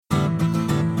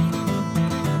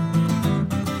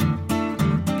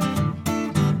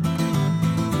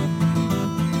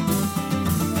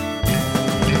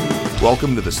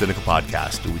Welcome to the Sinica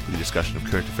Podcast, a weekly discussion of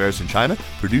current affairs in China,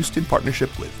 produced in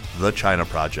partnership with The China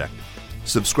Project.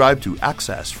 Subscribe to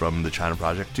Access from The China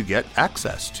Project to get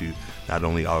access to not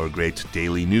only our great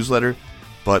daily newsletter,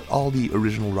 but all the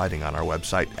original writing on our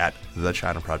website at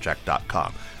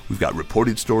thechinaproject.com. We've got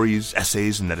reported stories,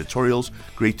 essays, and editorials,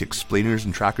 great explainers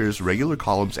and trackers, regular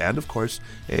columns, and, of course,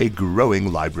 a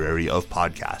growing library of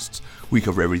podcasts. We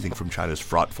cover everything from China's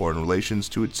fraught foreign relations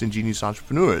to its ingenious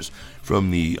entrepreneurs,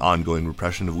 from the ongoing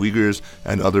repression of Uyghurs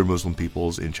and other Muslim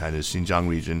peoples in China's Xinjiang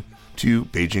region to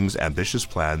Beijing's ambitious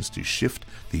plans to shift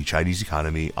the Chinese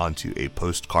economy onto a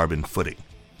post-carbon footing.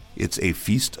 It's a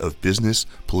feast of business,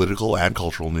 political, and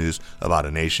cultural news about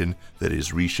a nation that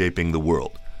is reshaping the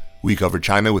world. We cover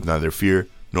China with neither fear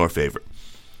nor favor.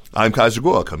 I'm Kaiser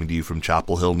Guo, coming to you from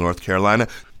Chapel Hill, North Carolina.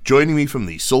 Joining me from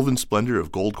the sylvan splendor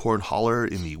of Goldcorn Holler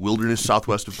in the wilderness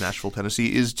southwest of Nashville,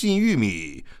 Tennessee, is Jin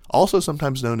Yumi, also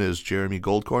sometimes known as Jeremy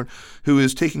Goldcorn, who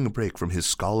is taking a break from his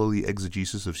scholarly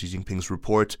exegesis of Xi Jinping's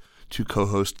report to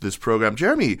co-host this program.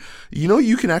 Jeremy,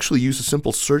 you can actually use a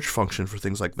simple search function for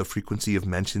things like the frequency of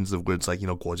mentions of words like,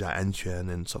 国家安全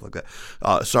and stuff like that.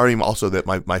 Sorry also that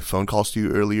my phone calls to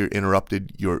you earlier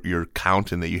interrupted your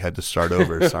count and that you had to start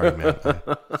over. Sorry, man.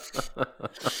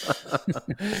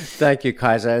 Thank you,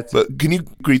 Kaiser. But can you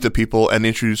greet the people and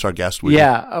introduce our guest?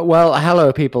 Well,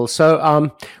 hello, people.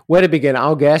 So where to begin?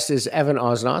 Our guest is Evan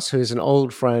Osnos, who is an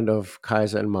old friend of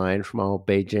Kaiser and mine from our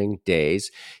Beijing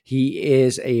days. He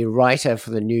is a writer for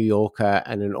The New Yorker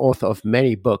and an author of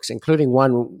many books, including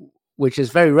one which is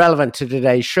very relevant to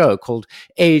today's show called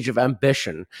Age of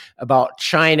Ambition, about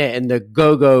China in the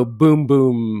go-go,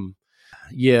 boom-boom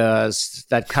years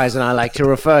that Kaiser and I like to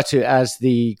refer to as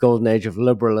the golden age of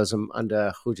liberalism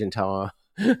under Hu Jintao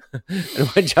and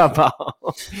Wen Jiabao.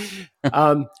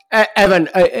 Evan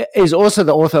is also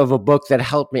the author of a book that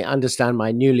helped me understand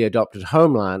my newly adopted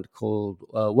homeland called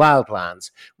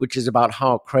Wildlands, which is about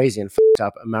how crazy and fucked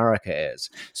up America is.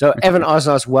 So, Evan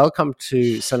Osnos, welcome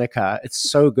to Sinica. It's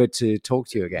so good to talk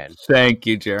to you again. Thank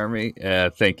you, Jeremy.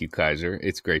 Thank you, Kaiser.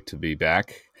 It's great to be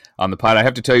back on the pod. I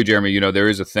have to tell you, Jeremy, there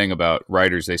is a thing about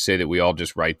writers. They say that we all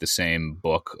just write the same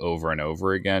book over and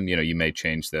over again. You may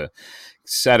change the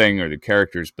setting or the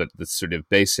characters, but the sort of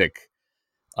basic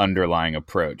underlying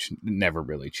approach never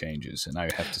really changes. And I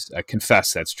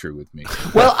confess that's true with me.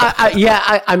 Well, I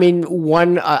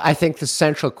think the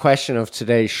central question of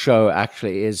today's show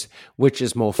actually is which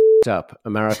is more f***ed up,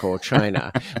 America or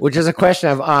China, which is a question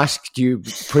I've asked you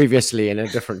previously in a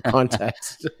different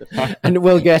context, and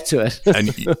we'll get to it.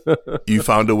 And you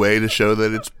found a way to show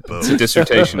that it's both. It's a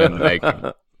dissertation in the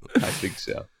making. I think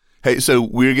so. Hey, so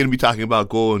we're going to be talking about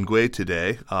Guo Wengui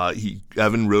today.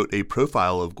 Evan wrote a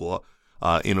profile of Guo.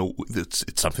 It's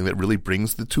something that really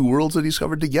brings the two worlds that he's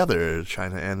covered together,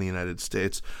 China and the United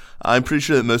States. I'm pretty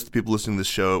sure that most of the people listening to this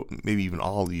show, maybe even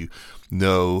all of you,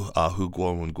 know who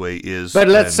Guo Wengui is. But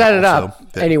let's set it up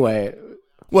anyway.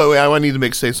 Well, I need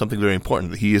to say something very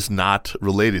important. He is not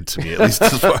related to me, at least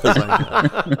as far as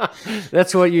I know.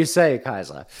 That's what you say,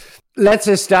 Kaiser. Let's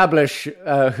establish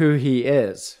who he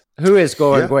is. Who is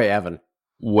Guo Wengui, Evan?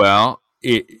 Well,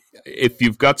 if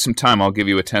you've got some time, I'll give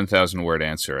you a 10,000-word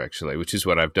answer, actually, which is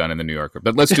what I've done in The New Yorker.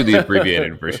 But let's do the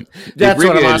abbreviated version. That's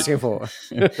what I'm asking for.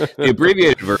 The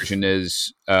abbreviated version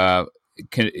is,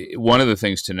 one of the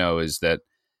things to know is that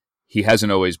he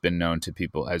hasn't always been known to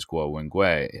people as Guo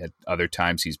Wengui. At other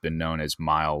times, he's been known as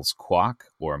Miles Kwok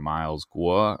or Miles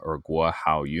Guo or Guo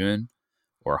Haoyun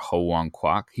or Ho Wang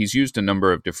Kwok. He's used a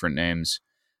number of different names,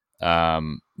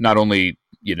 not only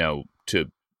to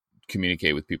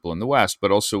communicate with people in the West,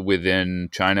 but also within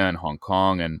China and Hong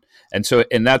Kong. And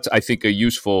that's, I think, a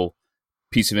useful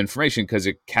piece of information because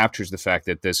it captures the fact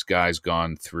that this guy's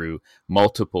gone through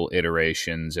multiple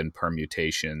iterations and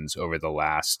permutations over the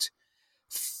last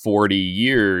 40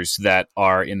 years that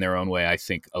are in their own way, I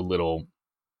think, a little,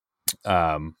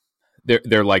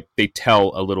 they're like, they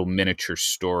tell a little miniature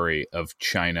story of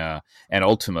China and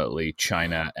ultimately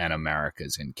China and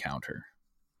America's encounter.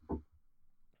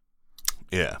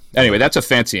 Yeah. Anyway, that's a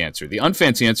fancy answer. The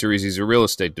unfancy answer is he's a real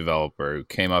estate developer who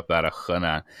came up out of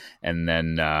Henan and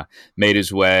then made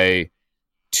his way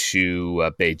to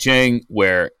Beijing,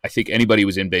 where I think anybody who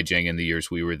was in Beijing in the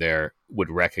years we were there would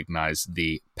recognize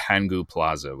the Pangu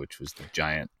Plaza, which was the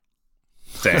giant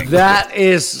thing. That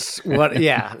is what,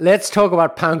 let's talk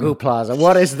about Pangu Plaza.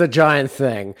 What is the giant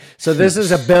thing? So this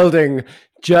is a building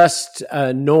just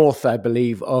north, I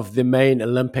believe, of the main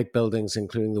Olympic buildings,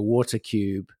 including the Water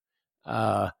Cube.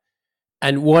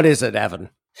 And what is it,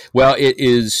 Evan? Well, it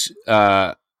is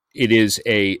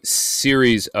a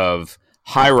series of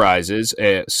high rises.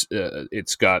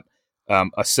 It's got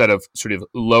a set of sort of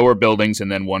lower buildings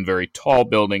and then one very tall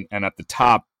building, and at the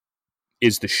top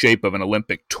is the shape of an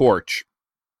Olympic torch.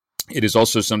 It is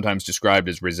also sometimes described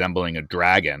as resembling a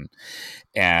dragon,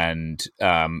 and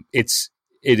it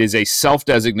is a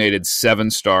self-designated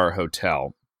 7-star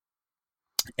hotel.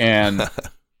 And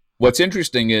what's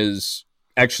interesting is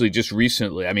actually just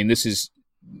recently, I mean, this is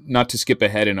not to skip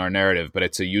ahead in our narrative, but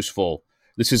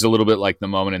this is a little bit like the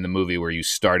moment in the movie where you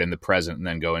start in the present and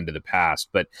then go into the past.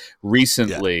 But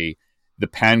recently, the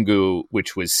Pangu,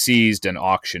 which was seized and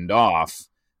auctioned off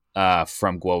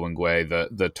from Guo Wengui,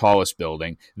 the tallest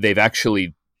building, they've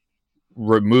actually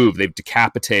they've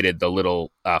decapitated the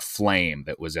little flame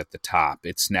that was at the top.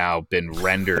 It's now been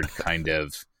rendered kind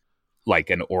of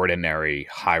like an ordinary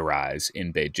high-rise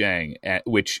in Beijing,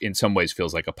 which in some ways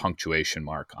feels like a punctuation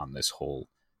mark on this whole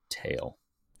tale.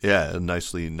 Yeah, a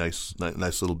nice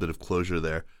little bit of closure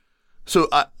there. So,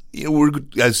 we're,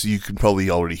 as you can probably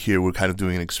already hear, we're kind of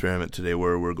doing an experiment today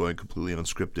where we're going completely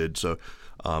unscripted. So,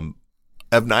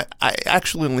 Evan, I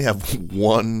actually only have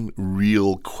one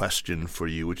real question for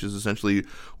you, which is essentially,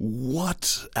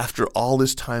 what, after all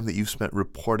this time that you've spent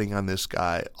reporting on this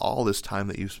guy, all this time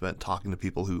that you've spent talking to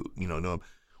people who know him,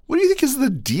 what do you think is the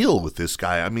deal with this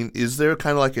guy? I mean, is there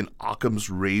kind of like an Occam's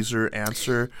razor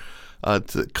answer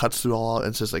that cuts through all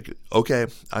and says like, okay,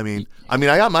 I mean, I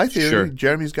got my theory. Sure.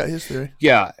 Jeremy's got his theory.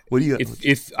 Yeah. What do you got?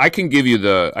 If I can give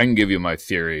you my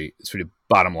theory sort of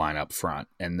bottom line up front,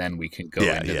 and then we can go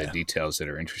into the details that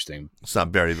are interesting. Let's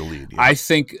not bury the lead. I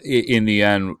think in the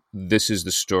end, this is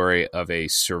the story of a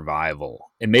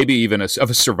survival, and maybe even of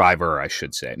a survivor, I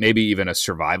should say, maybe even a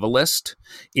survivalist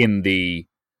in the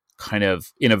kind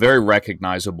of, in a very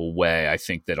recognizable way. I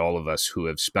think that all of us who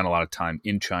have spent a lot of time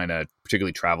in China,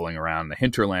 particularly traveling around the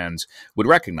hinterlands, would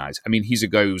recognize. I mean, he's a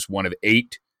guy who's one of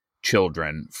 8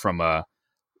 children from a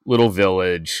little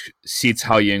village,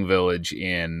 Xicaoying village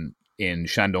in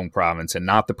Shandong province, and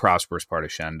not the prosperous part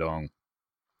of Shandong.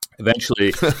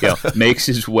 Eventually, makes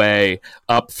his way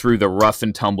up through the rough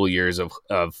and tumble years of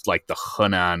like the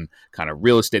Henan kind of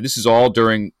real estate. This is all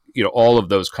during all of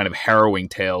those kind of harrowing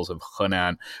tales of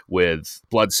Henan with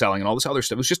blood selling and all this other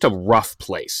stuff. It was just a rough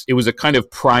place. It was a kind of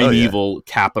primeval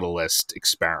capitalist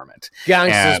experiment.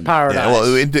 Gangster's paradise. Yeah,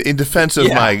 well, in defense of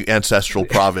my ancestral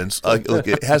province, look,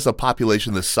 it has a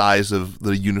population the size of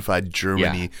the unified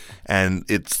Germany, and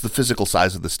it's the physical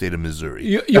size of the state of Missouri.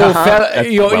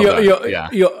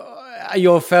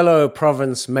 Your fellow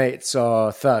province mates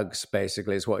are thugs,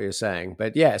 basically, is what you're saying.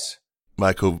 But yes.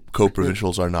 My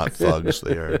co-provincials are not thugs.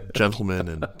 They are gentlemen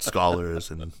and scholars,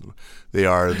 and they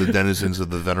are the denizens of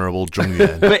the venerable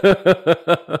Zhongyuan.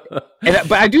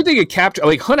 But I do think it captures,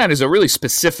 like, Henan is a really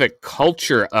specific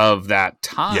culture of that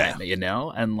time,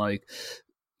 and like,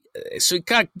 so he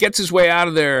kind of gets his way out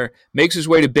of there, makes his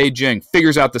way to Beijing,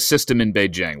 figures out the system in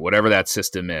Beijing, whatever that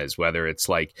system is, whether it's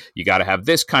like, you got to have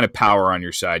this kind of power on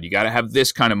your side, you got to have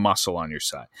this kind of muscle on your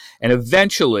side. And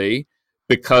eventually,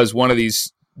 because one of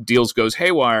these deals goes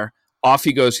haywire, off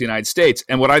he goes to the United States.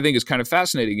 And what I think is kind of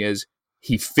fascinating is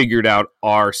he figured out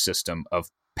our system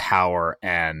of power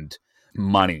and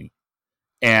money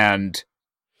and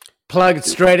plugged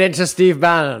straight into Steve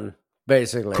Bannon,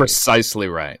 basically. Precisely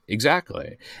right.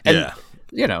 Exactly. And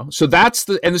so that's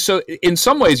so in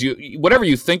some ways, whatever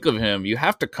you think of him, you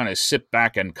have to kind of sit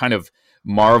back and kind of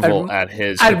marvel at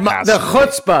his the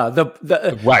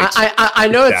chutzpah. Right. I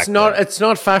know it's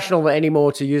not fashionable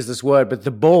anymore to use this word, but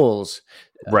the balls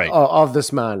of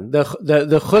this man, the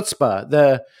chutzpah,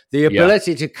 the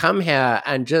ability to come here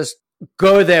and just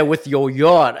go there with your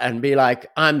yacht and be like,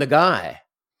 I'm the guy.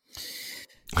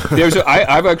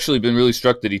 I've actually been really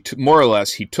struck that he more or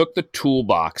less he took the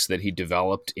toolbox that he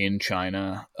developed in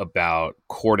China about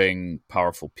courting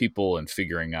powerful people and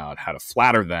figuring out how to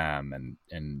flatter them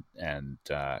and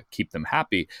keep them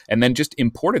happy, and then just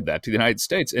imported that to the United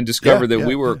States and discovered that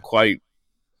we were quite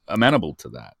amenable to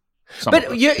that.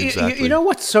 But you know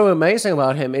what's so amazing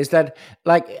about him is that,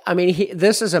 like, I mean,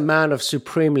 this is a man of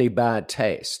supremely bad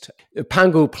taste.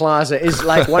 Pangu Plaza is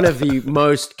like one of the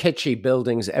most kitschy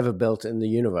buildings ever built in the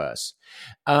universe.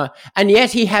 And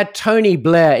yet he had Tony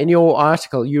Blair, in your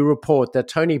article, you report that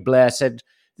Tony Blair said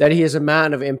that he is a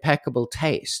man of impeccable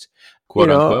taste. Quote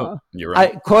unquote. You're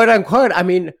right. Quote unquote. I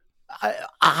mean,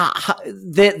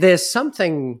 there's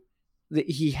something,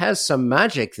 he has some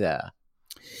magic there.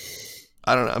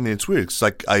 I don't know. I mean, it's weird. It's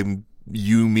like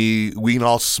we can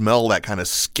all smell that kind of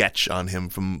sketch on him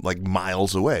from like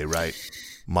miles away, right?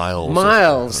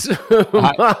 Miles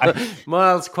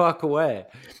quack away.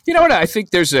 You know what? I think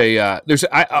there's to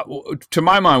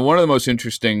my mind, one of the most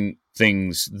interesting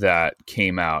things that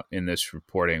came out in this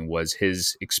reporting was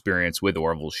his experience with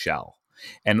Orville Schell.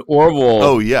 And Orville.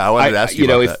 Oh yeah, I wanted to ask you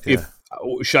about that.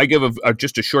 Should I give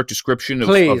just a short description of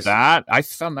that? I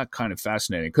found that kind of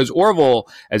fascinating because Orville,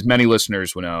 as many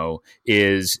listeners will know,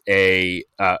 is a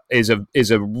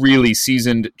really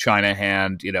seasoned China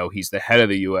hand. He's the head of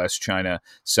the U.S.-China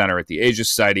Center at the Asia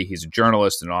Society. He's a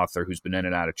journalist and author who's been in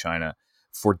and out of China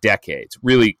for decades.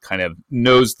 Really, kind of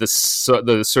knows the sort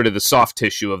of the soft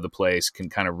tissue of the place, can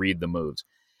kind of read the moves.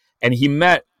 And he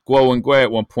met Guo Wengui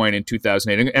at one point in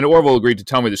 2008, and Orville agreed to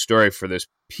tell me the story for this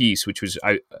piece, which was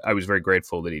I was very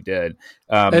grateful that he did.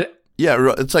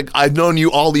 It's like, I've known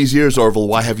you all these years, Orville.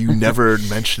 Why have you never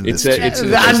mentioned this? It's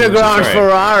the underground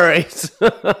Ferraris.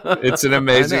 It's an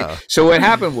amazing. So what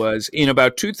happened was in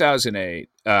about 2008,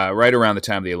 right around the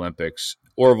time of the Olympics,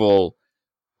 Orville,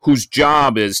 whose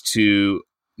job is to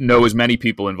know as many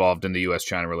people involved in the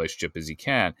U.S.-China relationship as he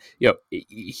can,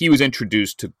 he was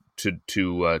introduced to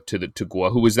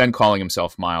Guo, who was then calling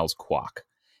himself Miles Kwok,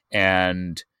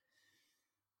 and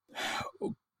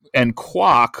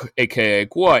Kwok, aka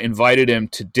Guo, invited him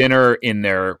to dinner in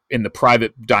the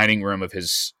private dining room of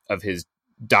his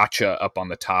dacha up on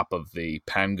the top of the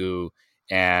Pangu.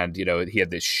 And he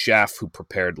had this chef who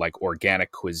prepared like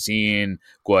organic cuisine.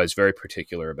 Guo is very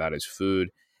particular about his food.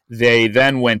 They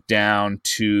then went down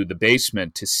to the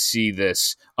basement to see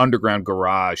this underground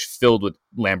garage filled with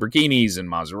Lamborghinis and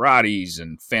Maseratis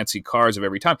and fancy cars of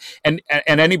every time. And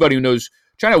anybody who knows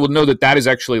China will know that is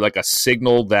actually like a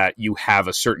signal that you have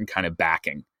a certain kind of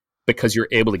backing, because you're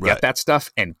able to get that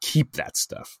stuff and keep that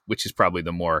stuff, which is probably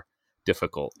the more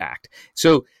difficult act.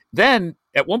 So then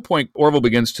at one point, Orville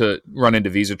begins to run into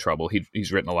visa trouble.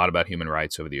 He's written a lot about human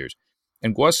rights over the years.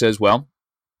 And Guo says, well,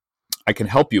 I can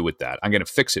help you with that. I'm going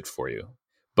to fix it for you,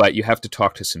 but you have to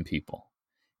talk to some people.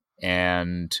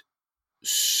 And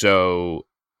so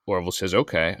Orville says,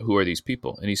 okay, who are these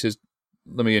people? And he says,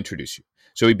 let me introduce you.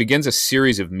 So he begins a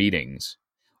series of meetings,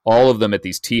 all of them at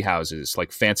these tea houses,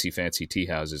 like fancy tea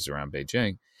houses around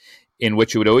Beijing, in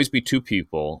which it would always be two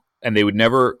people, and they would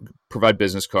never provide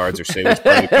business cards or say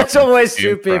it's always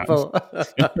two people.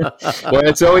 Well,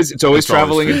 it's always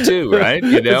traveling in two, right?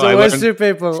 It's always two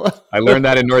people. I learned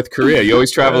that in North Korea. You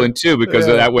always travel in two because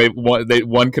that way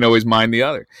one can always mind the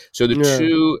other. So the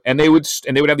two, and they would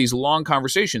have these long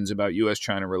conversations about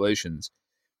U.S.-China relations.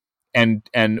 And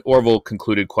Orville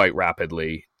concluded quite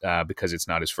rapidly, because it's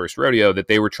not his first rodeo, that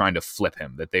they were trying to flip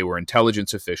him, that they were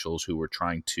intelligence officials who were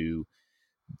trying to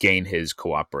gain his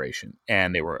cooperation.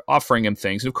 And they were offering him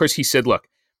things. And of course, he said,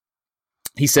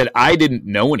 I didn't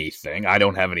know anything. I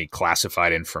don't have any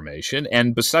classified information.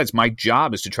 And besides, my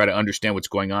job is to try to understand what's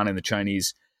going on in the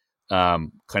Chinese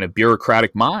kind of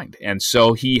bureaucratic mind. And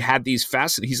so he had these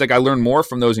he's like, I learned more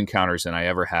from those encounters than I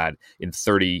ever had in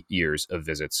 30 years of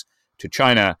visits to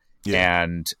China. Yeah.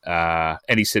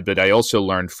 And he said, but I also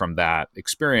learned from that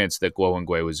experience that Guo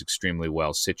Wengui was extremely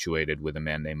well situated with a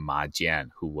man named Ma Jian,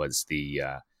 who was the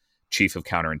chief of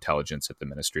counterintelligence at the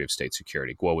Ministry of State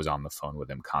Security. Guo was on the phone with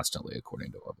him constantly,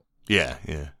 according to Orville. Yeah.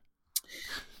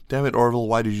 Damn it, Orville,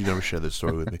 why did you never share this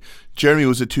story with me? Jeremy,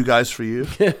 was it two guys for you?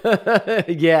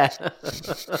 Yeah.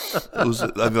 Was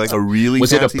it like a really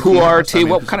Was it a pu'er tea?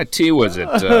 What kind of tea was it?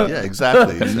 Yeah,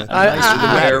 exactly.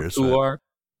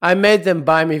 I made them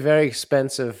buy me very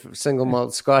expensive single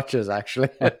malt scotches, actually.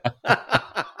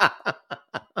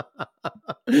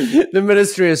 The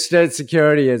Ministry of State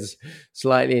Security is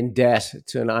slightly in debt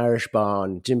to an Irish bar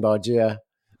on Jimbaojia.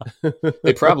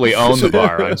 They probably own the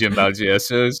bar on Jimbaojia,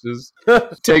 so it's just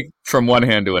take from one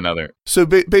hand to another. So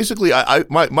basically,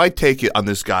 my take on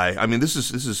this guy, I mean, this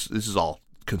is all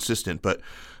consistent, but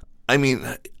I mean,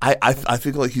 I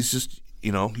think like he's just,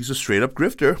 he's a straight up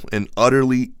grifter, an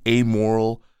utterly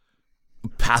amoral,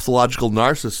 pathological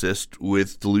narcissist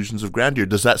with delusions of grandeur.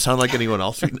 Does that sound like anyone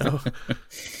else you know?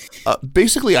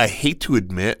 Basically, I hate to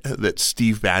admit that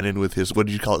Steve Bannon with his, what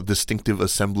did you call it, distinctive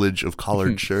assemblage of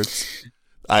collared shirts.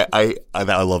 I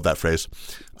love that phrase.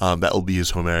 That will be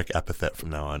his Homeric epithet from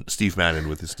now on. Steve Bannon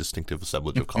with his distinctive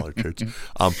assemblage of collared shirts.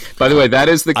 By the way, that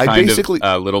is the kind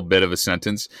of little bit of a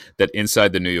sentence that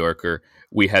inside the New Yorker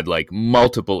we had like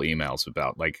multiple emails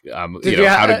about, like how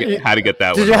to get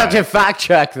that. Did you have to fact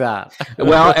check that?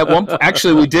 Well, at one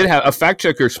actually we did have a fact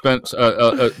checker spent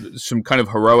some kind of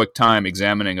heroic time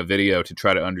examining a video to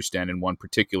try to understand in one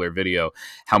particular video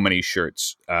how many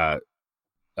shirts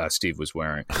Steve was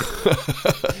wearing.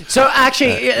 So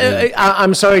actually,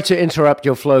 I'm sorry to interrupt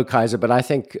your flow, Kaiser, but I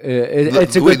think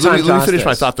it's a good time. Let me finish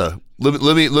my thought, though.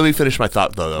 Let me finish my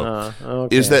thought, though.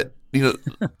 Okay. Is that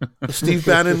Steve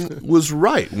Bannon was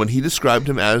right when he described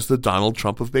him as the Donald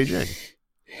Trump of Beijing.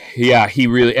 Yeah, he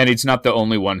really, and it's not the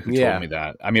only one who told me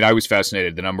that. I mean, I was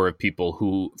fascinated the number of people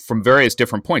who, from various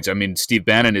different points. I mean, Steve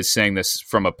Bannon is saying this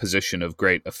from a position of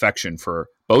great affection for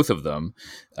both of them.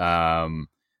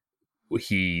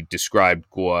 He described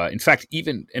Guo. In fact,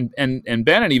 even and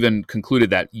Bannon even concluded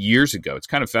that years ago. It's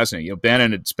kind of fascinating. You know,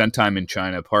 Bannon had spent time in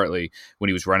China partly when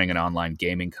he was running an online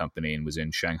gaming company and was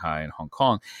in Shanghai and Hong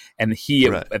Kong. And he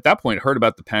at that point heard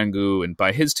about the Pangu, and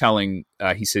by his telling,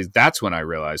 he says that's when I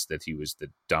realized that he was the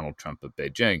Donald Trump of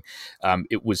Beijing.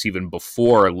 It was even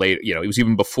before it was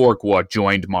even before Guo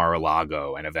joined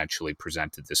Mar-a-Lago and eventually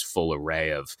presented this full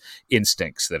array of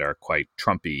instincts that are quite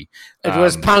Trumpy. It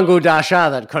was Pangu Dasha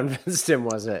that convinced him,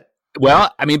 was it?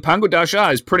 Well, I mean, Pangu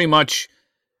Dasha is pretty much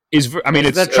it's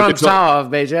the Trump Tower of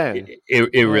Beijing.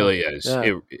 It really is. Yeah.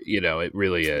 It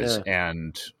really is. Yeah.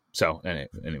 And so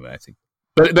anyway, I think,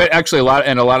 but actually a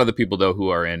lot of the people though who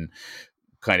are in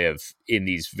kind of in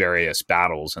these various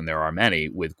battles, and there are many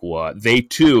with Guo, they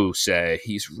too say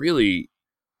he's really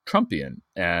Trumpian,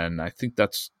 and I think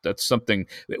that's something.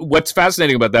 What's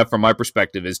fascinating about that, from my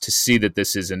perspective, is to see that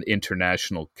this is an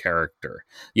international character.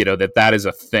 You know, that is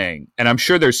a thing, and I'm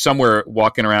sure there's somewhere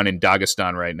walking around in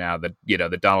Dagestan right now that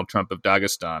the Donald Trump of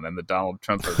Dagestan and the Donald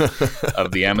Trump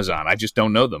of the Amazon. I just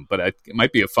don't know them, but it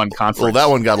might be a fun conference. Well, that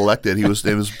one got elected. It was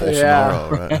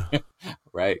Bolsonaro, right?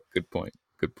 Right. Good point.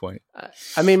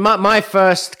 I mean, my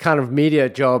first kind of media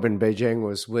job in Beijing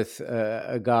was with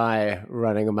a guy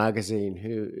running a magazine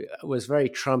who was very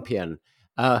Trumpian.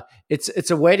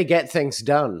 It's a way to get things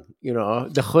done,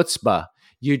 the chutzpah.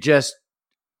 You just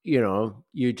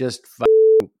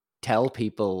tell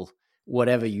people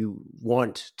whatever you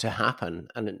want to happen,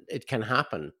 and it can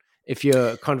happen if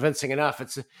you're convincing enough.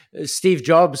 It's Steve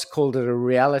Jobs called it a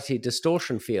reality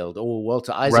distortion field, or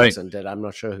Walter Isaacson did. I'm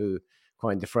not sure who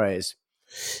coined the phrase.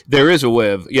 There is a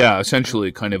way of,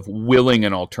 essentially kind of willing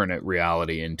an alternate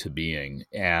reality into being.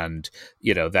 And,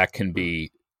 that can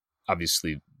be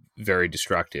obviously very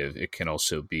destructive. It can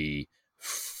also be,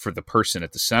 for the person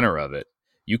at the center of it,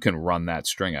 you can run that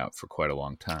string out for quite a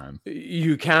long time.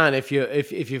 You can if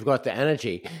you've got the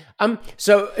energy.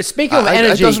 So speaking of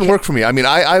energy, it doesn't work for me. I mean,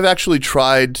 I've actually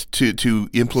tried to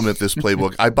implement this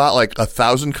playbook. I bought like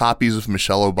 1,000 copies of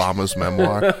Michelle Obama's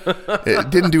memoir. It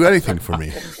didn't do anything for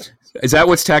me. Is that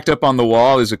what's tacked up on the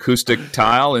wall? Is acoustic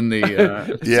tile in the?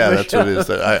 Yeah, that's what it is.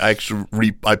 I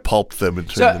actually I pulped them and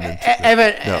turned them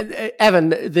into.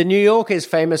 Evan, the New Yorker is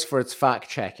famous for its fact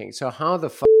checking. So how the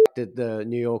fuck did the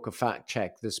New Yorker fact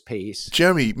check this piece?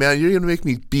 Jeremy, man, you're gonna make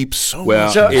me beep so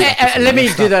much. So let me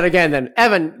do that again then.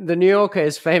 Evan, the New Yorker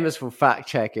is famous for fact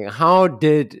checking. How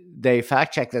did they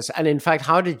fact check this? And in fact,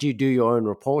 how did you do your own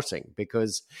reporting?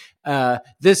 Because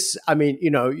this, I mean,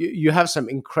 you have some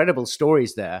incredible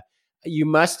stories there. You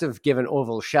must have given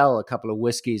Orville Schell a couple of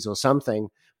whiskeys or something,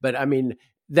 but I mean,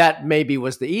 that maybe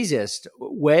was the easiest.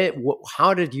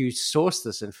 How did you source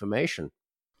this information?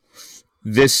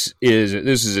 This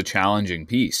is a challenging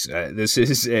piece. This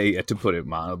is to put it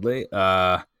mildly.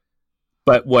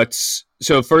 But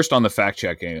so first on the fact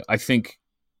checking, I think,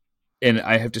 and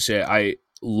I have to say, I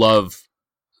love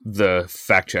the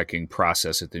fact checking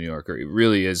process at the New Yorker. It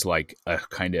really is like a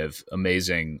kind of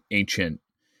amazing ancient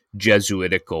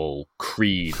Jesuitical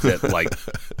creed that, like,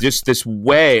 just this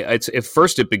way. At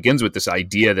first it begins with this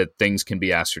idea that things can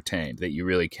be ascertained, that you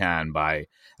really can, by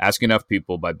asking enough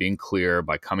people, by being clear,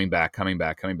 by coming back,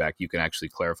 you can actually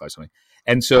clarify something.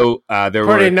 And so there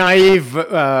pretty were naive view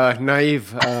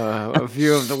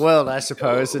of the world, I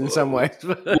suppose, in some ways.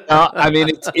 Well, I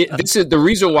mean, this is the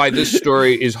reason why this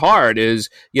story is hard. Is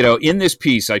in this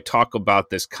piece I talk about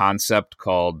this concept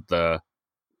called the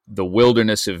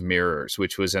wilderness of mirrors,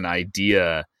 which was an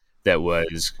idea that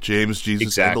was James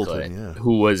Jesus Pendleton,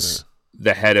 who was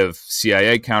the head of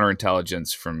CIA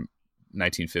counterintelligence from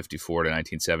 1954 to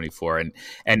 1974,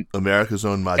 and America's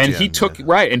own Magellan.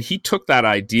 And he took that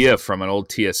idea from an old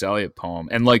T.S. Eliot poem,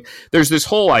 and like there's this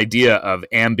whole idea of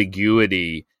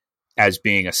ambiguity as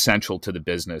being essential to the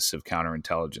business of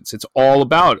counterintelligence. It's all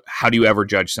about, how do you ever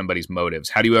judge somebody's motives?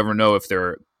 How do you ever know if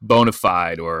they're bona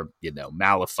fide or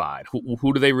malified?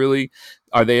 Who do they really?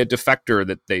 Are they a defector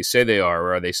that they say they are,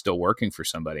 or are they still working for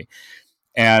somebody?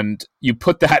 And you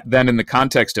put that then in the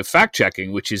context of fact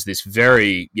checking, which is this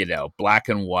very black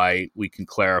and white. We can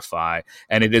clarify,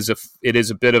 and it is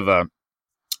a bit of a,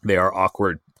 they are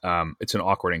awkward. It's an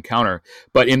awkward encounter.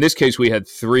 But in this case, we had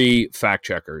 3 fact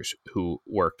checkers who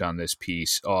worked on this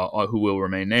piece, who will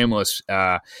remain nameless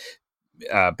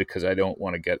because I don't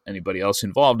want to get anybody else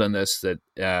involved in this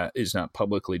that is not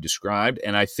publicly described.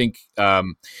 And I think,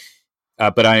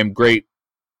 but I'm a great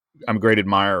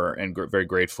admirer and very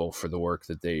grateful for the work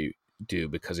that they do,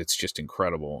 because it's just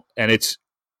incredible. And it's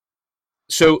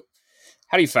So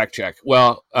how do you fact check?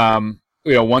 Well,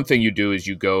 one thing you do is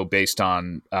you go based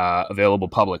on available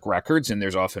public records, and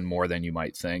there's often more than you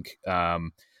might think.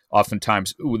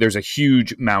 Oftentimes, there's a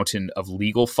huge mountain of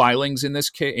legal filings in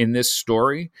this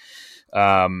story.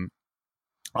 On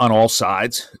all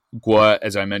sides. Guo,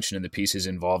 as I mentioned in the piece, is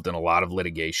involved in a lot of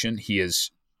litigation. He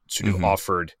is sort of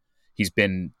offered. He's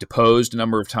been deposed a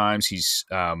number of times. He's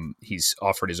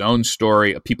offered his own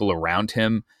story. People around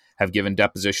him have given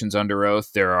depositions under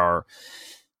oath. There are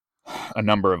a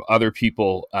number of other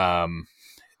people, and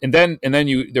then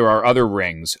there are other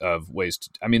rings of ways.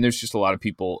 There's just a lot of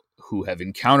people who have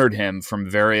encountered him from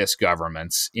various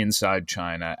governments inside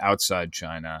China, outside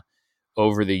China,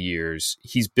 over the years.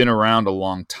 He's been around a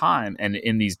long time, and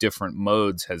in these different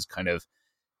modes has kind of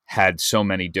had so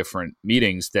many different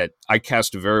meetings that I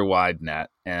cast a very wide net,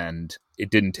 and it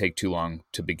didn't take too long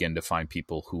to begin to find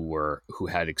people who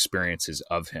had experiences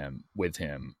of him, with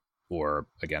him, or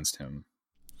against him.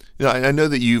 Yeah, I know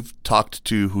that you've talked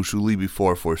to Hu Shuli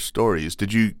before for stories.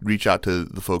 Did you reach out to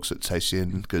the folks at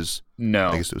Caixin? Because no,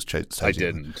 I guess it was Caixin. I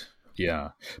didn't.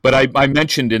 Yeah, but I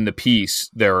mentioned in the piece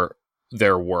their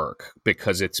work,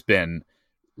 because it's been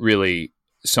really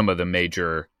some of the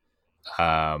major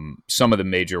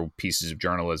pieces of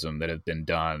journalism that have been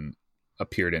done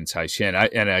appeared in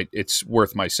Caixin. It's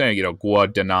worth my saying,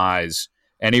 Guo denies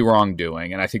any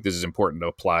wrongdoing, and I think this is important to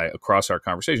apply across our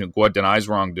conversation. Guo denies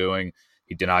wrongdoing.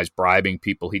 He denies bribing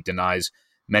people. He denies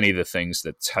many of the things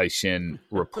that Caixin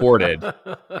reported,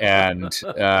 and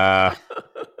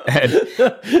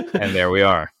there we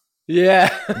are. Yeah.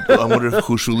 I wonder if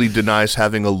Hu Shuli denies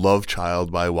having a love child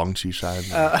by Wang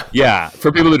Qishan. Yeah.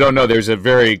 For people who don't know, there's a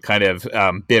very kind of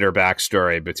bitter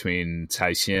backstory between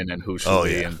Caixin and Hu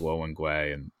Shuli and Guo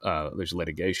Wengui, and there's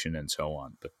litigation and so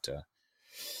on. But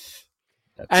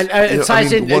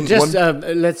Caixin,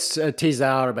 let's tease that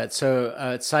out a bit. So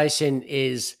Caixin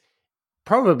is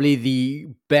probably the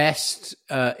best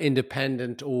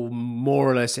independent or more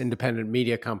or less independent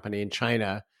media company in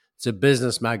China. It's a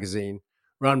business magazine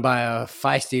run by a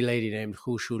feisty lady named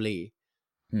Hu Shuli.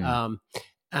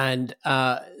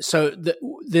 So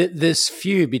this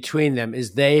feud between them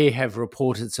is they have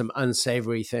reported some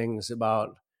unsavory things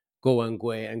about Guo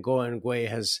Wengui, and Guo Wengui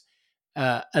has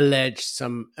alleged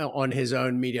some, on his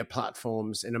own media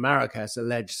platforms in America, has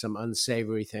alleged some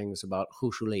unsavory things about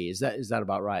Hu Shuli. Is that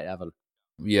about right, Evan?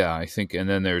 Yeah, I think, and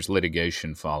then there's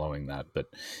litigation following that. But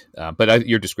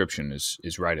your description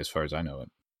is right as far as I know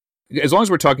it. As long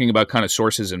as we're talking about kind of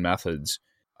sources and methods,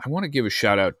 I want to give a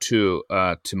shout out to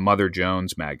Mother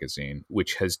Jones magazine,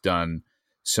 which has done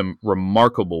some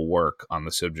remarkable work on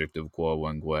the subject of Guo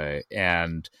Wengui.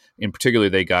 And in particular,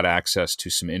 they got access to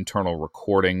some internal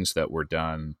recordings that were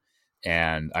done.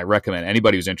 And I recommend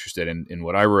anybody who's interested in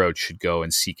what I wrote should go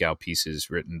and seek out pieces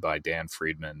written by Dan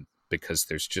Friedman, because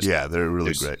there's just... Yeah, they're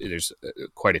really great. There's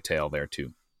quite a tale there,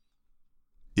 too.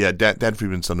 Yeah, Dan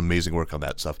Friedman's done amazing work on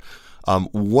that stuff.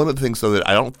 One of the things, though, that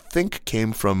I don't think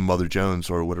came from Mother Jones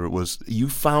or whatever it was, you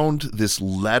found this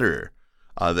letter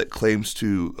that claims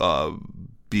to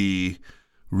be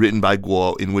written by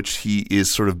Guo, in which he is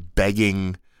sort of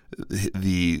begging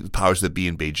the powers that be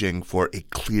in Beijing for a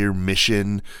clear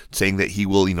mission, saying that he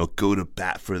will, go to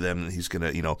bat for them, and he's going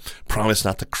to, promise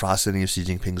not to cross any of Xi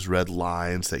Jinping's red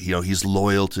lines, that, he's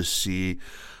loyal to Xi.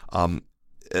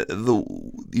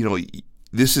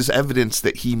 This is evidence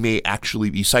that he may actually,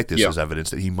 you cite this as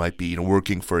evidence that he might be,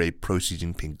 working for a pro-Xi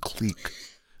Jinping clique,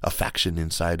 a faction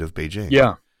inside of Beijing.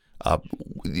 Yeah.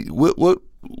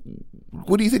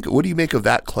 What do you think? What do you make of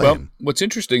that claim? Well, what's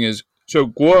interesting is, so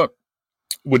Guo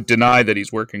would deny that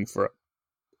he's working for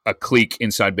a clique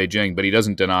inside Beijing, but he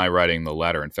doesn't deny writing the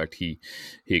letter. In fact, he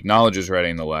acknowledges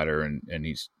writing the letter, and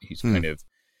he's kind of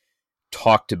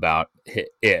talked about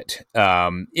it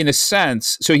in a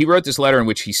sense. So he wrote this letter in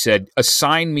which he said,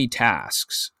 assign me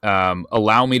tasks,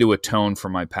 allow me to atone for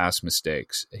my past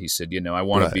mistakes. He said, I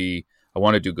want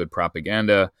to do good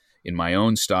propaganda in my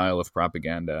own style of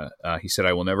propaganda. He said,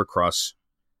 I will never cross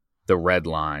the red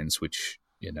lines, which,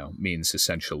 means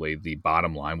essentially the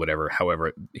bottom line,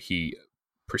 however he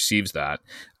perceives that.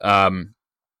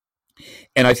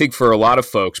 And I think for a lot of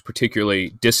folks, particularly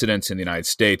dissidents in the United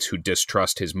States who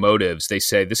distrust his motives, they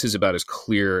say this is about as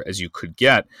clear as you could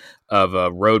get of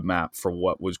a roadmap for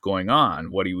what was going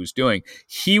on, what he was doing.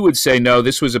 He would say, no,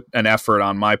 this was an effort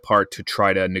on my part to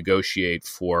try to negotiate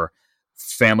for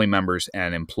family members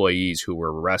and employees who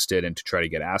were arrested, and to try to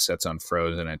get assets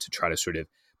unfrozen, and to try to sort of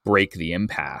break the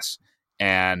impasse.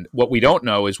 And what we don't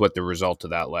know is what the result of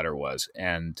that letter was.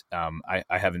 And I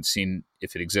haven't seen,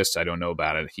 if it exists, I don't know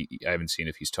about it. I haven't seen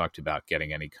if he's talked about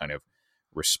getting any kind of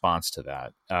response to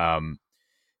that.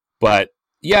 But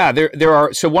Yeah, there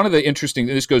are. So one of the interesting,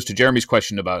 this goes to Jeremy's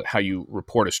question about how you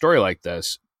report a story like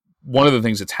this. One of the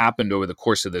things that's happened over the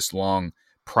course of this long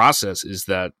process is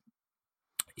that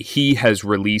he has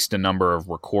released a number of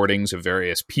recordings of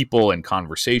various people and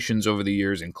conversations over the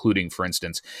years, including, for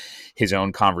instance, his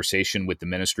own conversation with the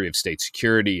Ministry of State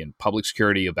Security and Public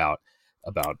Security about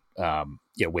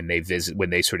when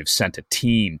they sort of sent a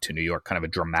team to New York, kind of a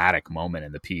dramatic moment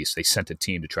in the piece. They sent a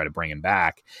team to try to bring him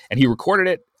back, and he recorded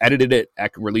it, edited it,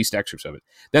 released excerpts of it.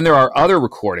 Then there are other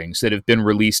recordings that have been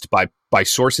released by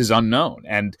sources unknown,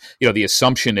 and the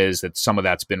assumption is that some of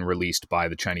that's been released by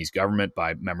the Chinese government,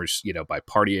 by members, by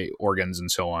party organs and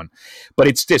so on. But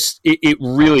it's just it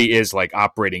really is like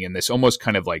operating in this almost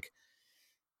kind of like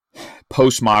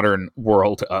postmodern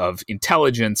world of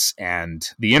intelligence and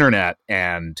the internet,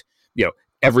 and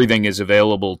everything is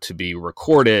available to be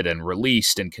recorded and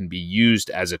released and can be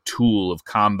used as a tool of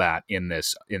combat in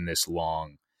this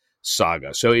long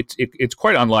saga. So it's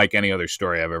quite unlike any other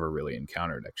story I've ever really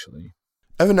encountered, actually.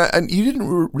 Evan, and you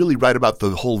didn't really write about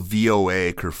the whole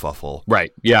VOA kerfuffle.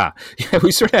 Right, yeah.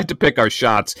 We sort of had to pick our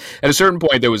shots. At a certain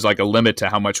point, there was like a limit to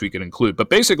how much we could include. But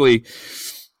basically,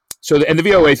 and the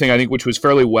VOA thing, I think, which was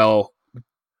fairly well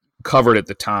covered at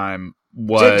the time,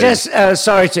 was... Just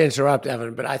sorry to interrupt,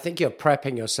 Evan, but I think you're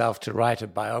prepping yourself to write a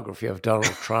biography of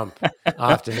Donald Trump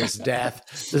after his death.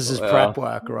 This is prep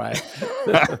work, right?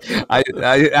 I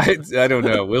don't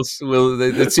know.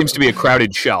 It seems to be a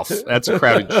crowded shelf. That's a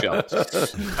crowded shelf.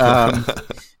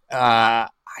 I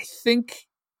think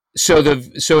so.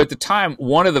 So at the time,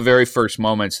 one of the very first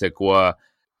moments that Guo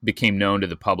became known to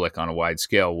the public on a wide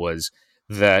scale was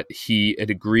that he had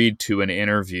agreed to an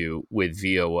interview with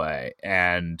VOA,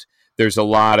 and there's a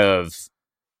lot of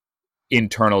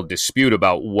internal dispute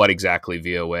about what exactly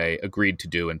VOA agreed to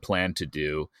do and planned to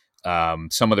do.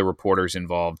 Some of the reporters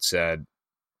involved said,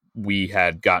 we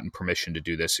had gotten permission to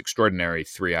do this extraordinary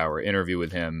 3-hour interview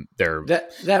with him.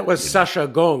 That was Sasha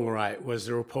Gong, right? Was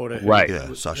the reporter? Right.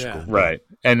 Yeah, Sasha Gong. Right.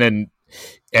 And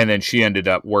then she ended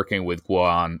up working with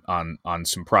Guo on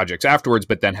some projects afterwards,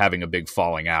 but then having a big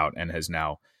falling out, and has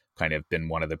now kind of been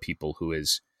one of the people who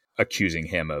is accusing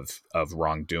him of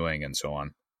wrongdoing and so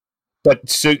on. But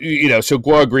so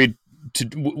Guo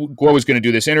was going to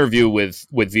do this interview with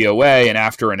VOA, and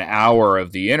after an hour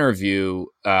of the interview,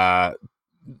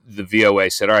 the VOA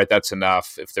said, "All right, that's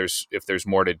enough. If there's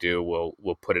more to do,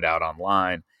 we'll put it out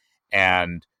online."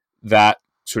 And that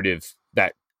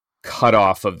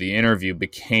cutoff of the interview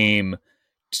became,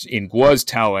 in Guo's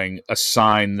telling, a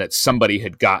sign that somebody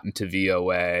had gotten to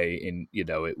VOA, and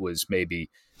it was maybe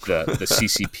the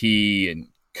CCP and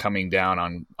coming down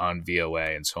on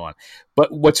VOA and so on.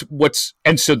 But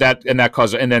that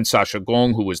caused, and then Sasha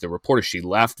Gong, who was the reporter, she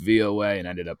left VOA and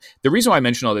ended up. The reason why I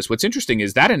mention all this, what's interesting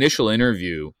is that initial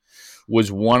interview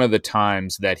was one of the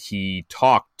times that he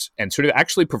talked and sort of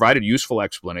actually provided useful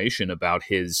explanation about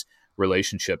his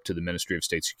relationship to the Ministry of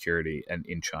State Security and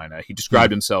in China. He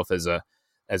described himself as a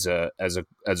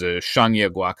Shangye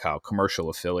Guakao, commercial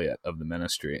affiliate of the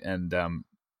ministry, and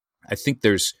I think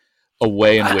there's a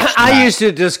way in which I used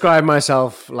to describe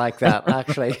myself like that,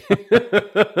 actually.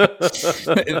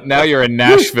 Now you're in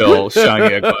Nashville,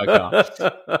 Shangye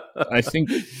Guakao. I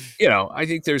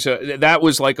think there's that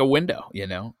was like a window,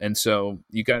 and so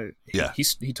you got to. Yeah,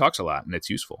 he talks a lot, and it's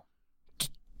useful.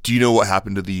 Do you know what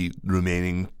happened to the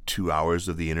remaining 2 hours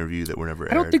of the interview that were never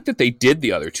aired? I don't think that they did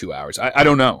the other 2 hours. I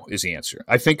don't know is the answer.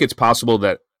 I think it's possible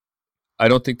that I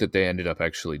don't think that they ended up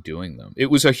actually doing them.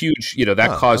 It was a huge,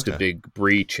 that caused a big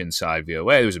breach inside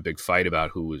VOA. There was a big fight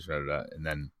about who was, and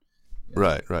then.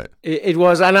 Right. It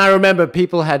was, and I remember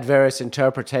people had various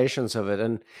interpretations of it,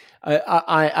 and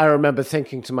I remember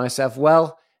thinking to myself,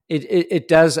 well, it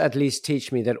does at least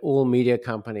teach me that all media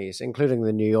companies, including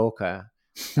the New Yorker,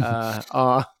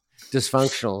 are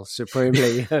dysfunctional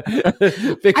supremely.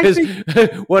 Because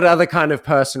what other kind of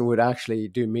person would actually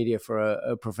do media for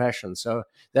a profession? So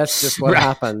that's just what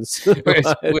happens.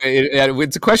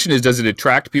 The question is, does it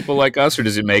attract people like us, or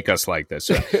does it make us like this?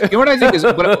 So, what I think is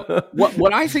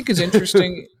what I think is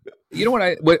interesting.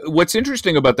 What's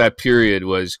interesting about that period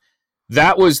was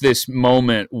that was this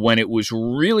moment when it was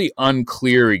really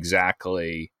unclear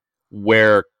exactly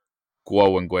where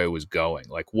Guo Wengui was going.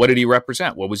 Like, what did he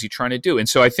represent? What was he trying to do? And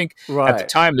so I think at the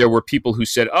time there were people who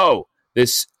said, "Oh,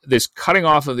 this cutting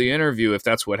off of the interview, if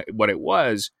that's what it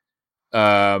was,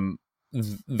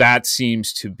 that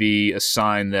seems to be a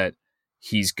sign that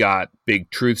he's got big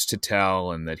truths to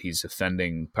tell and that he's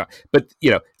offending." But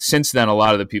since then, a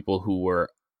lot of the people who were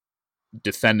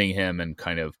defending him and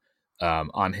kind of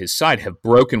on his side have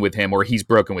broken with him, or he's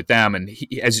broken with them. And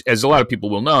he, as a lot of people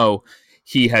will know,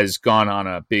 he has gone on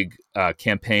a big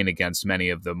campaign against many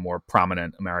of the more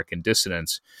prominent American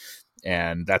dissidents,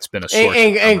 and that's been a source,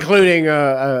 including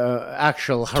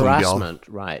actual harassment,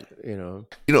 right?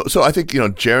 So I think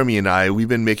Jeremy and I, we've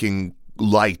been making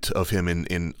light of him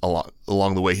in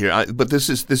along the way here, but this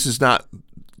is not.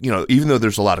 Even though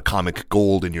there's a lot of comic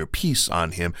gold in your piece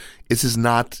on him, this is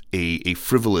not a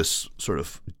frivolous sort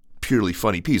of purely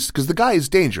funny piece, because the guy is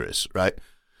dangerous, right?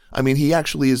 I mean, he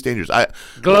actually is dangerous.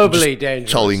 Globally dangerous.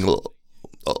 Telling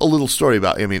a little story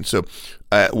about him. I mean, so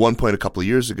at one point a couple of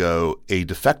years ago, a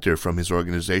defector from his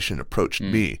organization approached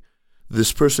me.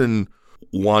 This person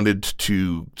wanted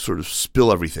to sort of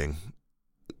spill everything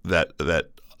that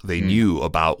they knew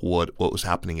about what was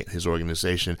happening at his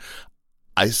organization.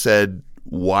 I said,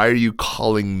 why are you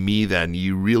calling me then?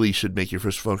 You really should make your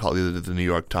first phone call either to the New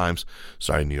York Times,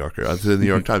 to the New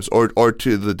York Times, or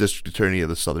to the district attorney of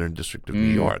the Southern District of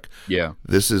New York. Yeah.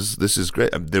 This is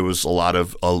great. There was a lot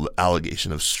of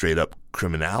allegation of straight up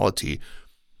criminality.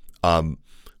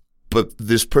 But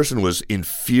this person was in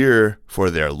fear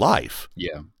for their life.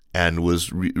 Yeah. And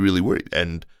was really worried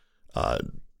and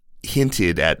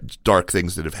hinted at dark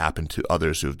things that have happened to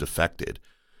others who have defected.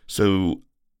 So,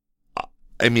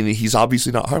 I mean, he's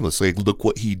obviously not harmless. Like, look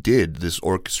what he did, this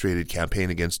orchestrated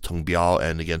campaign against Teng Biao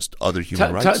and against other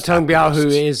human rights Teng Biao, who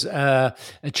is a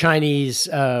Chinese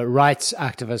rights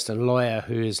activist and lawyer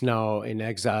who is now in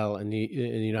exile in the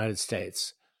United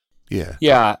States. Yeah.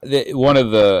 Yeah. One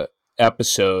of the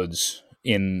episodes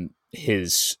in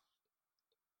his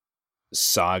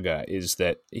saga is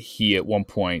that he at one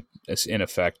point, in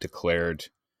effect, declared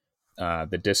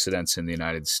the dissidents in the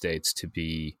United States to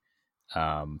be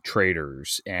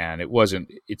traitors, and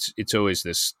it's always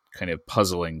this kind of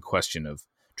puzzling question of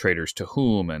traitors to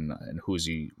whom and who is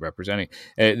he representing.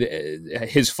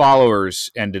 His followers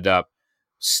ended up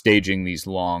staging these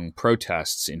long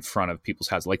protests in front of people's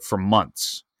houses, like for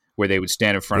months, where they would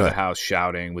stand in front of the house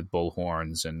shouting with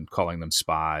bullhorns and calling them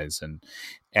spies,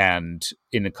 and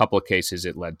in a couple of cases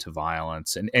it led to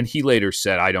violence, and he later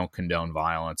said, I don't condone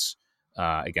violence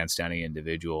against any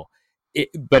individual.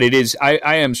 But it is.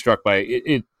 I am struck by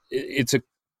it. It's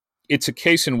a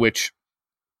case in which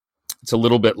it's a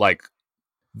little bit like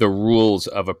the rules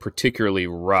of a particularly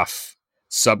rough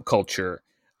subculture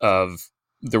of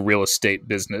the real estate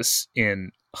business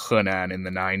in Henan in the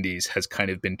 90s has kind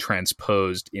of been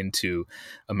transposed into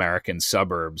American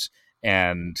suburbs,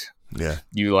 and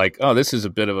you like, oh, this is a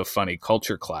bit of a funny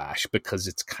culture clash because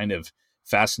it's kind of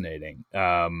fascinating.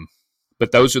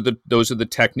 But those are the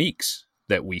techniques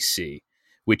that we see,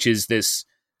 which is this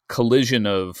collision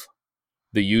of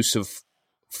the use of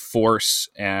force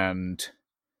and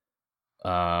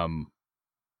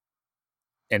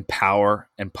power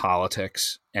and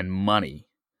politics and money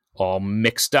all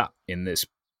mixed up in this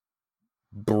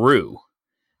brew.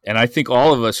 And I think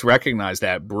all of us recognize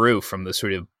that brew from the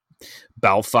sort of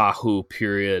Baofahu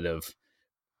period of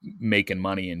making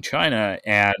money in China,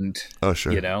 and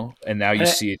and now you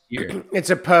see it here.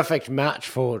 It's a perfect match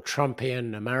for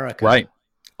Trumpian America, right?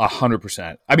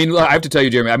 100%. I mean, I have to tell you,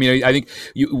 Jeremy. I mean, I think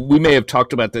we may have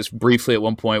talked about this briefly at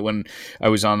one point when I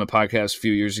was on the podcast a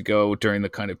few years ago during the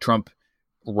kind of Trump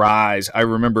rise. I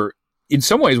remember, in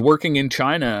some ways, working in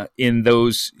China in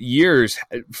those years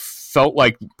felt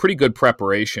like pretty good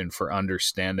preparation for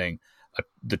understanding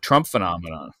the Trump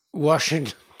phenomenon.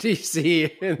 Washington,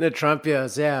 D.C. in the Trump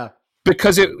years, yeah.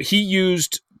 Because he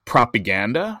used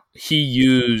propaganda. He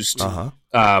used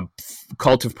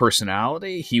cult of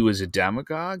personality. He was a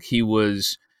demagogue. He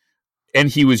was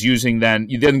using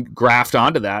you then graft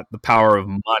onto that the power of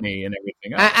money and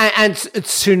everything else. And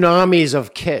tsunamis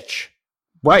of kitsch.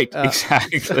 Right,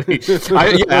 exactly.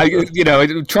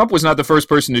 Trump was not the first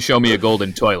person to show me a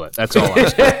golden toilet. That's all I'm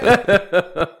saying.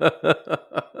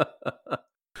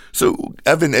 So,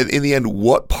 Evan, in the end,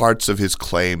 what parts of his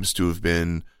claims to have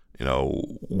been,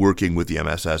 working with the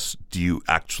MSS do you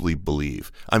actually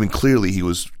believe? I mean, clearly he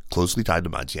was closely tied to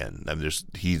Ma Jian. I mean,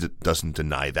 he doesn't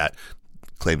deny that,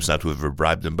 claims not to have ever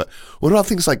bribed him. But what about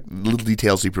things like little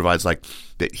details he provides, like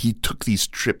that he took these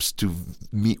trips to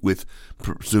meet with,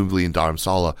 presumably in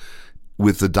Dharamsala,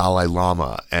 with the Dalai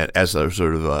Lama as a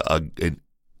sort of an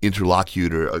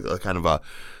interlocutor, a kind of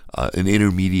an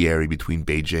intermediary between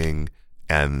Beijing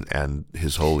and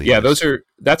His Holiness. Yeah,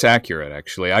 that's accurate,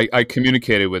 actually. I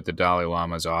communicated with the Dalai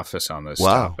Lama's office on this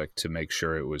topic to make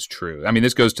sure it was true. I mean,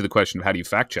 this goes to the question of how do you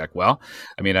fact check? Well,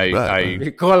 I mean,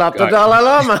 you call up the Dalai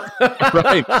Lama.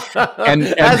 Right. And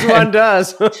as one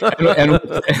does. and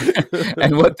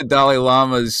what the Dalai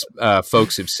Lama's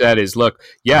folks have said is, look,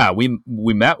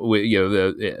 we met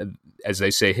with, as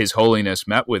they say, His Holiness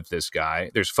met with this guy.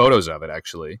 There's photos of it,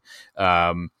 actually.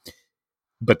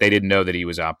 but they didn't know that he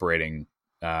was operating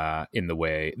in the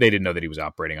way they didn't know that he was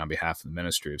operating on behalf of the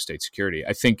Ministry of State Security.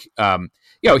 I think,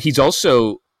 he's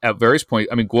also at various points.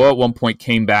 I mean, Guo at one point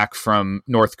came back from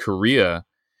North Korea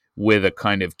with a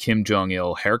kind of Kim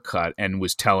Jong-il haircut and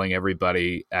was telling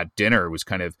everybody at dinner, was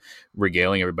kind of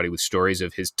regaling everybody with stories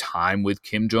of his time with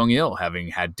Kim Jong-il, having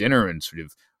had dinner and sort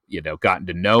of, gotten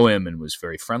to know him and was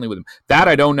very friendly with him. That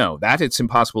I don't know. That it's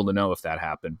impossible to know if that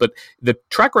happened. But the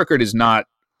track record is not...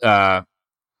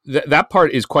 that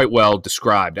part is quite well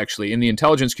described. Actually, in the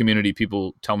intelligence community,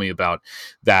 people tell me about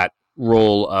that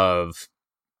role of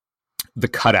the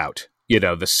cutout,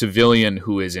 the civilian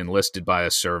who is enlisted by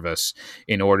a service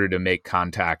in order to make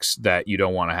contacts that you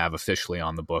don't want to have officially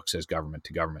on the books as government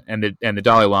to government. And the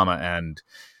Dalai Lama and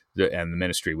the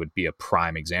ministry would be a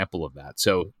prime example of that.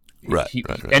 So, right.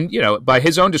 And, by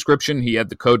his own description, he had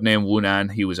the code name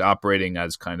Wunan. He was operating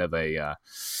as kind of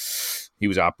he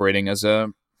was operating as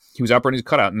a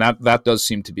cutout, and that does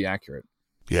seem to be accurate.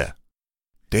 Yeah.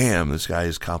 Damn, this guy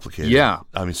is complicated. Yeah.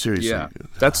 I mean, seriously. Yeah.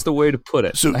 That's the way to put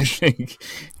it, so, I think,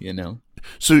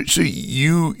 So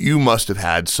you must have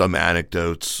had some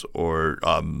anecdotes or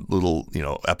little,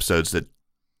 episodes that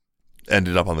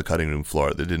ended up on the cutting room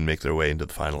floor that didn't make their way into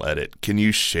the final edit. Can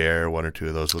you share one or two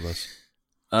of those with us?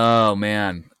 Oh,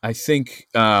 man. I think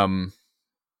we'll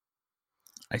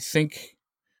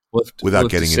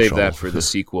getting in save trouble. That for the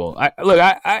sequel.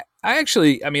 I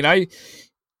actually, I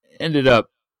ended up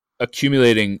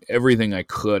accumulating everything I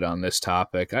could on this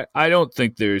topic. I don't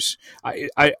think there's.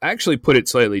 I actually put it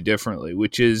slightly differently,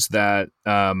 which is that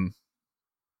I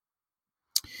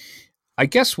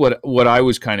guess what I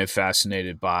was kind of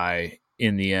fascinated by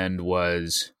in the end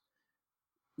was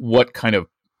what kind of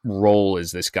role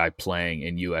is this guy playing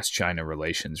in U.S.-China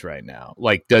relations right now?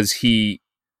 Like, is he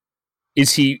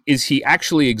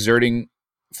actually exerting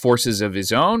forces of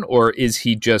his own, or is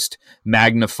he just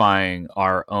magnifying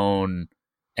our own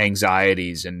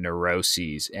anxieties and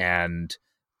neuroses? And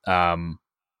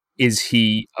is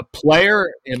he a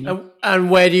player? And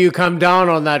where do you come down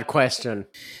on that question?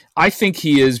 I think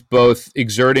he is both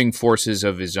exerting forces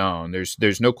of his own.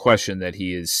 There's no question that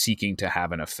he is seeking to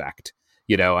have an effect.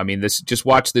 Just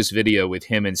watch this video with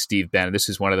him and Steve Bannon. This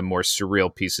is one of the more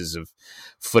surreal pieces of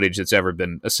footage that's ever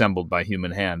been assembled by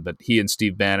human hand. But he and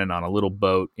Steve Bannon on a little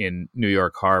boat in New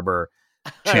York Harbor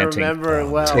chanting, I remember it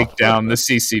well. "Take down the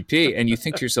CCP." And you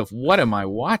think to yourself, what am I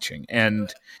watching?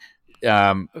 And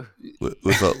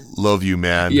with a "Love You,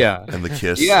 Man," and the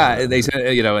kiss, and they said,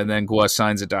 and then Guo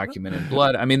signs a document in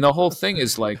blood. I mean, the whole thing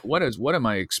is like, what am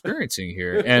I experiencing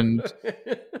here? And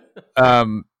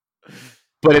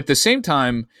but at the same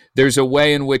time, there's a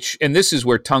way in which, and this is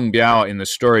where Teng Biao in the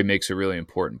story makes a really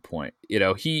important point.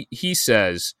 He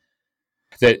says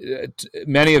that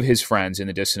many of his friends in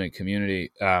the dissident community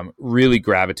really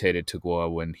gravitated to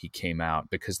Guo when he came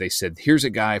out, because they said, here's a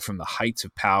guy from the heights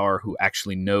of power who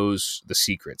actually knows the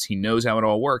secrets. He knows how it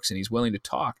all works, and he's willing to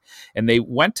talk. And they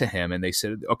went to him and they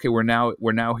said, okay, we're now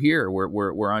here.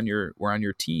 We're on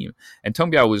your team. And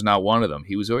Teng Biao was not one of them.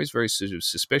 He was always very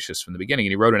suspicious from the beginning.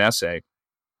 And he wrote an essay.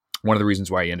 One of the reasons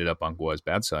why he ended up on Guo's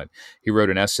bad side, he wrote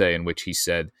an essay in which he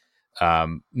said,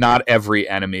 not every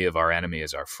enemy of our enemy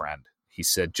is our friend. He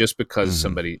said, just because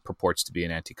somebody purports to be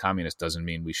an anti-communist doesn't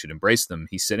mean we should embrace them.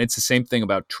 He said, it's the same thing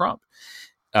about Trump,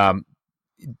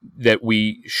 that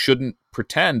we shouldn't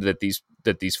pretend that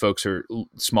these folks are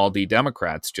small d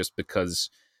Democrats just because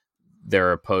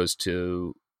they're opposed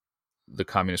to the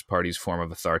Communist Party's form of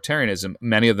authoritarianism.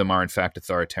 Many of them are, in fact,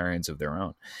 authoritarians of their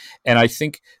own. And I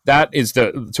think that is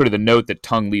the sort of the note that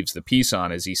Teng leaves the piece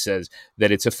on, as he says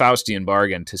that it's a Faustian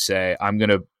bargain to say, I'm going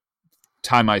to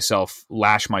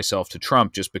lash myself to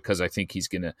Trump just because I think he's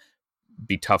going to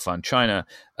be tough on China.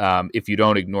 If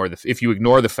you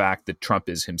ignore the fact that Trump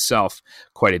is himself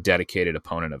quite a dedicated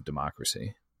opponent of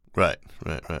democracy. Right.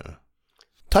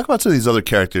 Talk about some of these other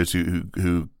characters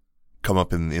who come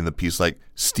up in the piece, like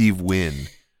Steve Wynn,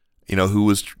 who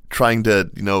was trying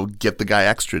to, get the guy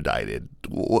extradited.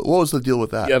 What was the deal with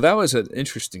that? Yeah, that was an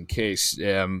interesting case.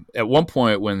 At one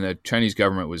point, when the Chinese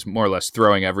government was more or less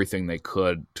throwing everything they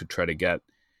could to try to get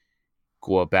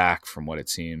Guo back, from what it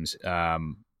seems,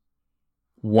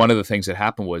 one of the things that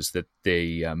happened was that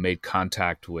they made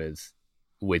contact with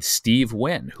Steve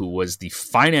Wynn, who was the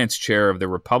finance chair of the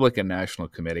Republican National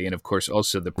Committee, and of course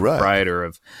also the proprietor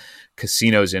of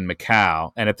casinos in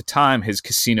Macau. And at the time, his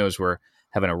casinos were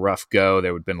having a rough go.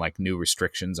 There had been new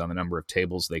restrictions on the number of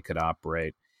tables they could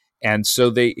operate. And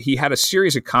so he had a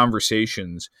series of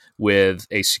conversations with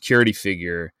a security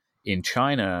figure in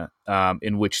China,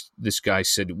 in which this guy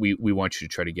said, we want you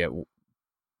to try to get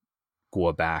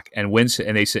Guo back. And Wynn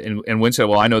said,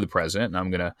 well, I know the president, and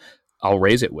I'm going to I'll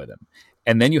raise it with him.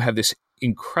 And then you have this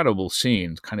incredible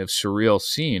scene, kind of surreal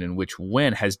scene, in which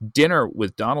Wen has dinner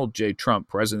with Donald J. Trump,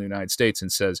 President of the United States,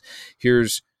 and says,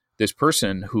 here's this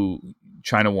person who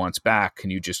China wants back. Can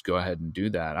you just go ahead and do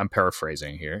that? I'm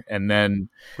paraphrasing here. And then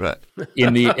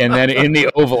in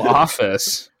the Oval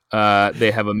Office,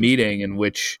 they have a meeting in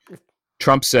which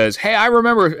Trump says, "Hey, I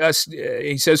remember."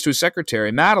 He says to his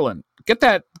secretary, Madeline, get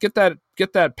that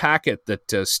packet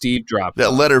that Steve dropped.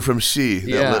 That letter from Xi.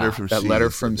 That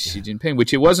letter from Xi Jinping,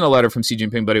 which it wasn't a letter from Xi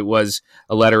Jinping, but it was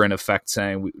a letter in effect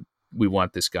saying we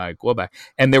want this guy Guo back.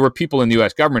 And there were people in the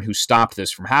U.S. government who stopped this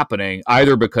from happening,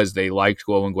 either because they liked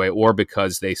Guo Wengui or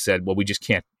because they said, well, we just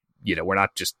can't, we're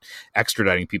not just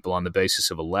extraditing people on the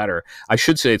basis of a letter. I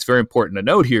should say it's very important to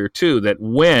note here, too, that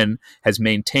Wen has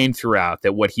maintained throughout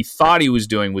that what he thought he was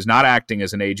doing was not acting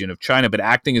as an agent of China, but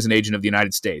acting as an agent of the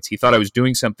United States. He thought I was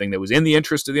doing something that was in the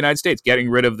interest of the United States, getting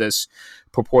rid of this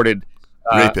purported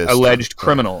alleged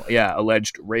criminal,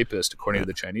 alleged rapist, according to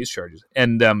the Chinese charges.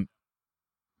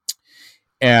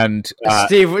 And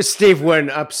Steve Wen,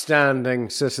 upstanding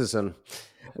citizen.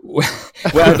 Well,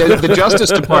 the Justice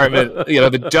Department,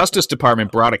 the Justice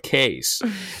Department brought a case,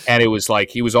 and it was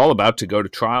like he was all about to go to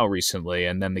trial recently,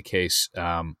 and then the case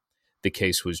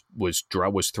was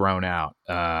thrown out.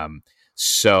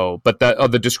 But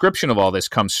the description of all this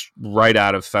comes right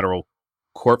out of federal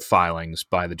court filings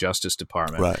by the Justice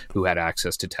Department, who had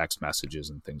access to text messages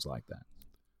and things like that.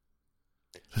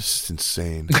 This is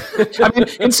insane. I mean,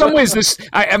 in some ways,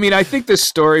 I think this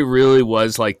story really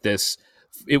was like this.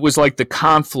 It was like the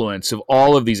confluence of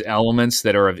all of these elements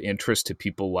that are of interest to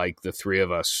people like the three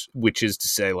of us, which is to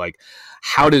say, like,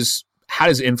 how does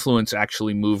influence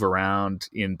actually move around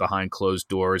in behind closed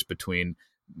doors between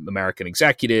American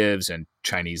executives and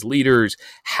Chinese leaders?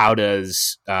 How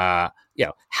does all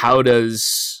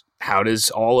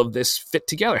of this fit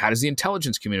together? How does the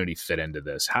intelligence community fit into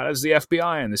this? How does the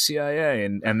FBI and the CIA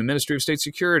and the Ministry of State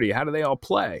Security, how do they all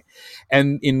play?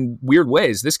 And in weird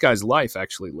ways, this guy's life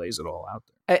actually lays it all out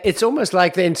there. It's almost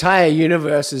like the entire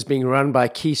universe is being run by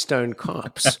Keystone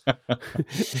Cops.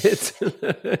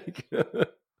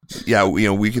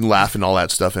 We can laugh and all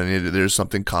that stuff, and there's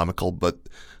something comical, but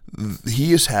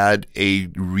he has had a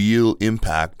real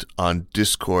impact on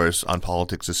discourse on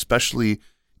politics, especially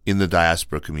in the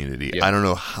diaspora community. Yeah. I don't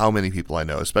know how many people I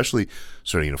know, especially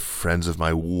friends of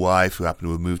my wife who happen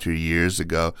to have moved here years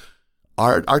ago,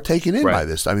 are taken in by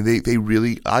this. I mean, they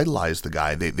really idolize the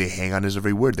guy. They hang on his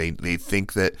every word. They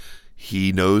think that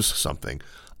he knows something.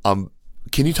 Can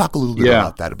you talk a little bit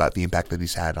about that, about the impact that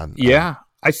he's had on?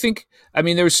 I think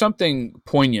there's something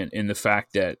poignant in the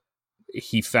fact that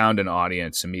he found an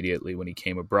audience immediately when he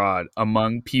came abroad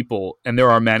among people, and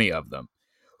there are many of them,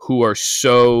 who are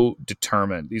so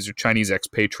determined. These are Chinese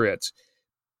expatriates,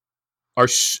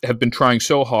 have been trying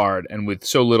so hard and with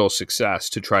so little success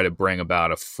to try to bring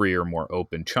about a freer, more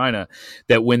open China,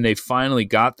 that when they finally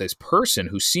got this person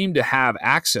who seemed to have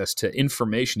access to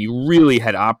information, he really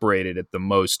had operated at the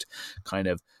most kind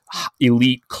of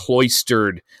elite,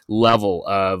 cloistered level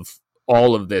of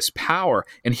all of this power.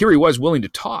 And here he was willing to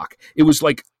talk. It was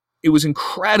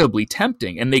incredibly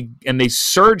tempting, and they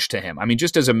surged to him. I mean,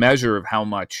 just as a measure of how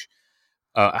much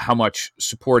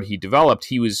support he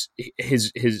developed,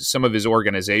 some of his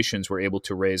organizations were able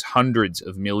to raise hundreds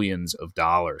of millions of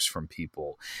dollars from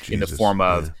people in the form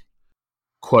of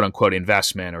quote unquote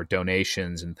investment or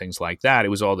donations and things like that. It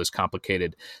was all this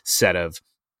complicated set of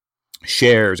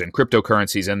shares and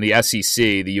cryptocurrencies, and the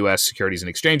SEC, the U.S. Securities and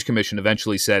Exchange Commission,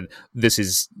 eventually said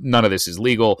none of this is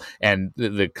legal, and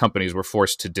the companies were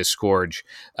forced to disgorge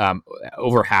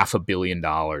over $500 million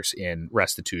in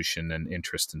restitution and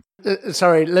interest.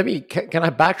 Sorry, can I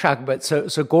backtrack a bit? So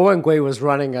Guo Wengui was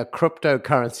running a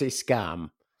cryptocurrency scam.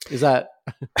 Is that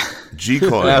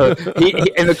G-coin?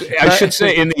 I should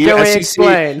say in the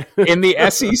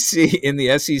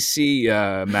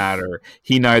SEC matter,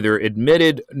 he neither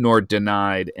admitted nor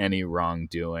denied any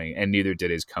wrongdoing, and neither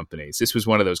did his companies. This was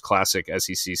one of those classic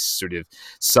SEC sort of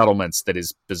settlements that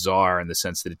is bizarre in the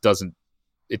sense that it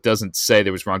doesn't say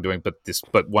there was wrongdoing,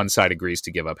 but one side agrees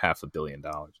to give up $500 million.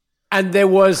 And there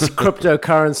was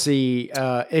cryptocurrency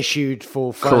issued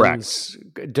for funds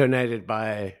donated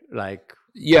by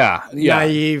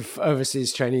naive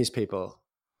overseas Chinese people.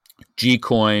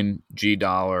 G-coin,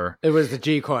 G-dollar. It was the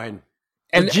G-coin.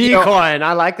 And G-coin,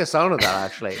 I like the sound of that,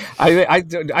 actually.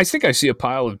 I think I see a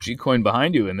pile of G-coin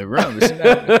behind you in the room.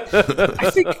 I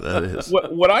think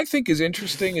what I think is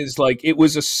interesting is it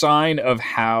was a sign of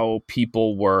how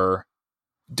people were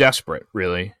desperate,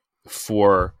 really,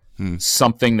 for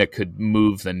something that could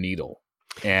move the needle.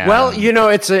 And well,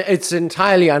 it's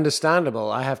entirely understandable,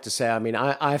 I have to say. I mean,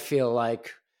 I feel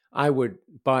like I would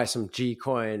buy some G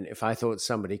coin if I thought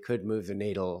somebody could move the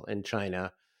needle in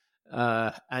China.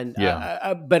 But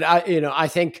I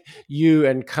think you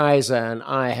and Kaiser and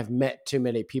I have met too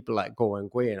many people like Guo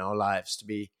Wengui in our lives to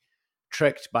be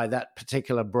tricked by that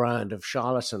particular brand of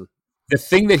charlatan. The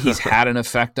thing that he's had an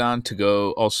effect on, to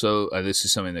go also, this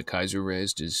is something that Kaiser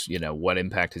raised, is, what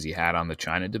impact has he had on the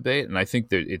China debate? And I think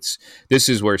that this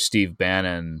is where Steve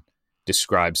Bannon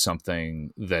describes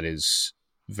something that is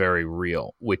very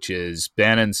real, which is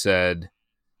Bannon said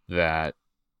that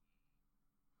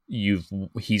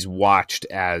he's watched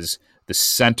as the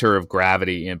center of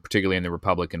gravity, and particularly in the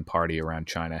Republican Party around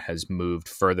China, has moved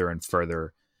further and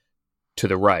further to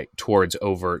the right, towards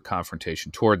overt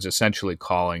confrontation, towards essentially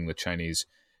calling the Chinese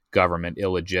government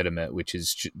illegitimate, which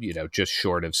is, just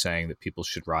short of saying that people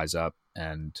should rise up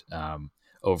and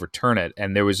overturn it.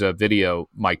 And there was a video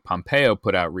Mike Pompeo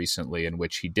put out recently in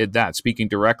which he did that, speaking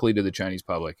directly to the Chinese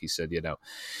public. He said,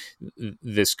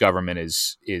 this government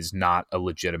is not a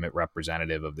legitimate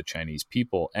representative of the Chinese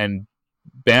people. And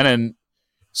Bannon,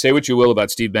 say what you will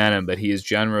about Steve Bannon, but he is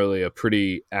generally a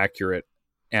pretty accurate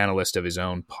analyst of his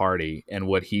own party. And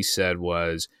what he said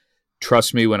was,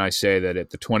 trust me when I say that at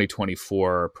the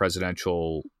 2024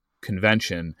 presidential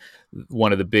convention,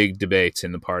 one of the big debates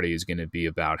in the party is going to be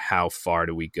about how far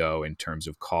do we go in terms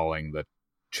of calling the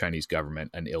Chinese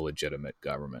government an illegitimate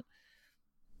government.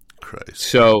 Christ.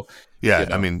 So, yeah,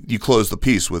 I mean, you close the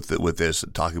piece with this,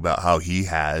 talking about how he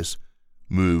has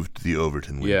moved the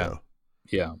Overton window.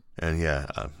 Yeah.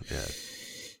 And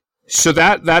So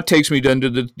that takes me down to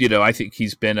the, I think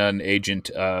he's been an agent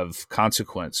of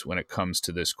consequence when it comes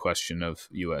to this question of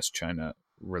U.S.-China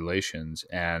relations.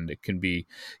 And it can be,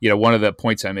 one of the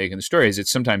points I make in the story is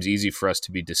it's sometimes easy for us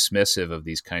to be dismissive of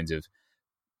these kinds of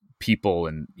people.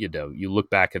 And, you look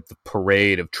back at the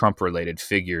parade of Trump-related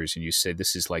figures and you say,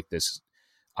 this is like this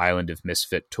island of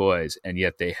misfit toys. And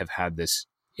yet they have had this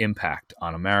impact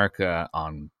on America,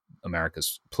 on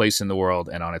America's place in the world,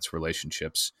 and on its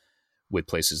relationships with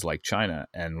places like China,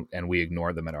 and we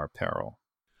ignore them at our peril.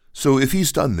 So if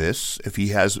he's done this, if he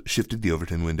has shifted the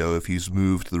Overton window, if he's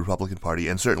moved the Republican Party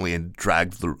and certainly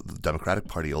dragged the Democratic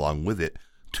Party along with it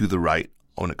to the right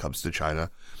when it comes to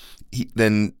China,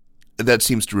 then that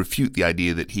seems to refute the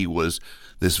idea that he was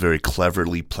this very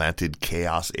cleverly planted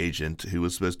chaos agent who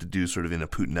was supposed to do sort of in a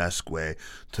Putin-esque way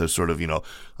to sort of,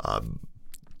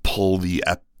 pull the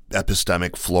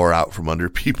epistemic floor out from under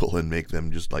people and make them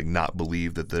just like not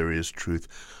believe that there is truth.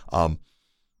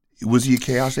 Was he a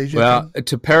chaos agent? Well,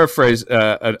 to paraphrase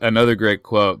another great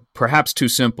quote, perhaps too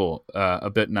simple, a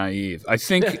bit naive. I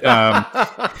think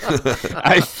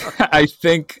I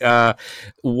think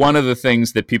one of the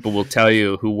things that people will tell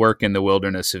you who work in the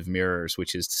wilderness of mirrors,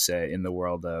 which is to say in the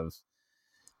world of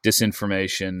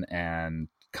disinformation and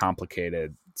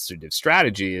complicated sort of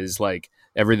strategy, is like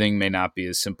everything may not be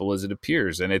as simple as it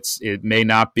appears. And it may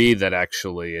not be that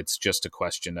actually it's just a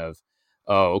question of,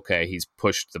 oh, okay, he's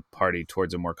pushed the party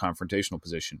towards a more confrontational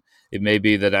position. It may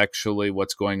be that actually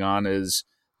what's going on is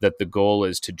that the goal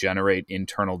is to generate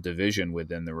internal division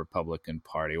within the Republican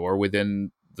Party or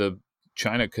within the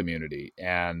China community.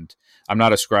 And I'm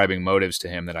not ascribing motives to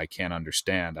him that I can't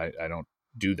understand. I don't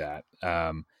do that.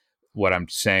 What I'm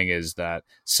saying is that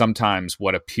sometimes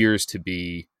what appears to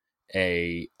be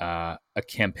a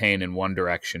campaign in one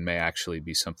direction may actually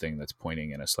be something that's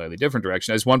pointing in a slightly different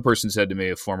direction. As one person said to me,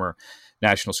 a former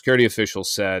national security official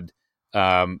said,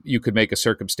 you could make a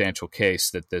circumstantial case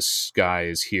that this guy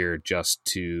is here just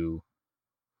to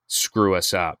screw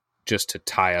us up, just to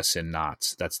tie us in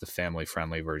knots. That's the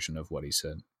family-friendly version of what he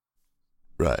said.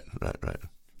 Right.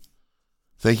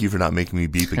 Thank you for not making me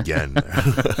beep again.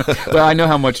 Well, I know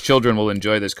how much children will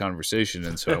enjoy this conversation,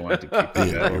 and so I wanted to keep it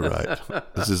going. Yeah, you're right.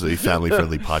 This is a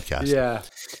family-friendly podcast. Yeah.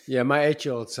 My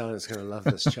 8-year-old son is going to love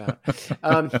this chat.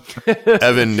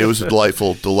 Evan, it was a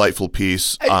delightful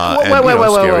piece.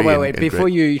 Wait. Before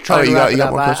you try to wrap it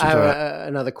up, I have right?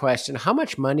 another question. How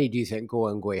much money do you think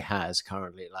Guo Wengui has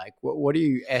currently? Like, what do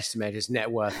you estimate his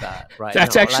net worth at right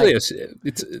That's now? actually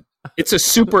it's a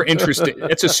super interesting.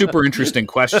 It's a super interesting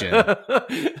question.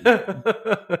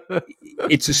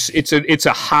 It's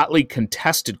a hotly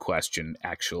contested question,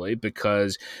 actually,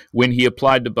 because when he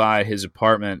applied to buy his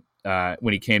apartment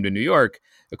when he came to New York,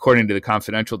 according to the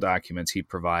confidential documents he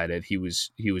provided, he was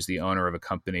the owner of a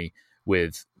company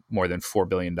with more than $4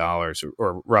 billion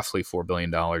or roughly $4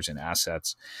 billion in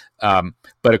assets.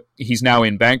 But he's now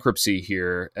in bankruptcy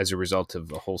here as a result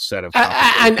of a whole set of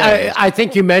I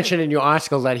think you mentioned in your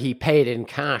article that he paid in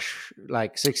cash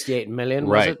like 68 million.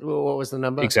 Was it? What was the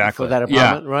number exactly for that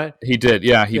apartment? Yeah. Right. He did.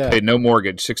 Yeah. He paid no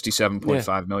mortgage,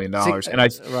 $67.5 million.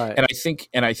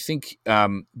 And I think,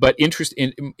 but interest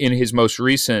in his most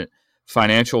recent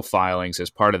financial filings as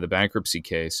part of the bankruptcy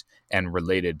case and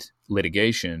related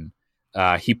litigation,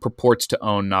 he purports to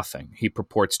own nothing. He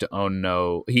purports to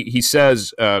own he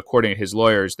says, according to his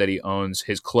lawyers, that he owns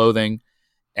his clothing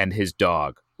and his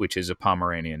dog, which is a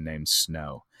Pomeranian named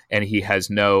Snow. And he has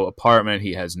no apartment.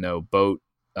 He has no boat.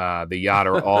 The yacht,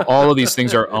 or all of these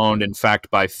things are owned, in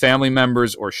fact, by family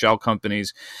members or shell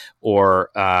companies or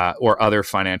other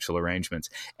financial arrangements.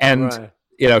 And,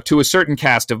 to a certain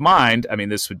cast of mind, I mean,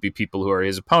 this would be people who are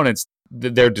his opponents.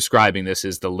 They're describing this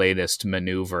as the latest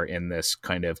maneuver in this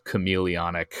kind of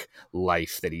chameleonic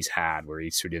life that he's had, where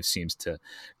he sort of seems to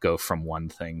go from one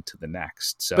thing to the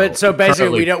next. So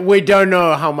basically, we don't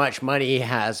know how much money he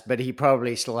has, but he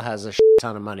probably still has a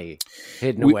ton of money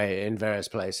hidden away in various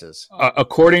places.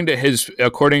 According to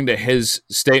his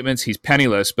statements, he's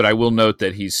penniless. But I will note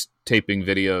that he's taping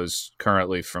videos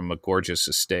currently from a gorgeous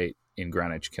estate in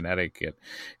Greenwich, Connecticut,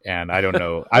 and I don't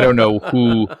know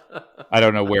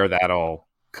where that all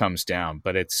comes down,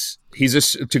 but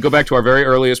to go back to our very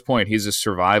earliest point, he's a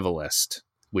survivalist,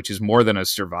 which is more than a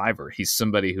survivor. He's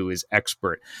somebody who is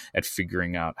expert at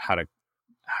figuring out how to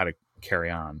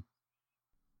carry on.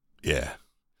 Yeah.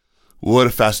 What a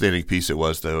fascinating piece it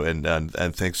was, though, and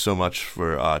thanks so much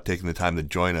for taking the time to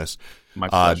join us. My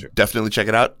pleasure. Definitely check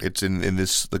it out. It's in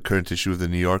the current issue of the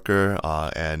New Yorker,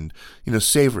 and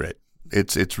savor it.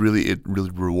 It really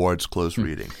rewards close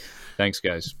reading. Thanks,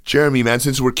 guys. Jeremy, man,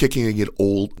 since we're kicking it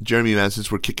old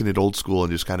school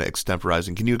and just kind of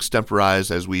extemporizing, can you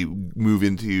extemporize as we move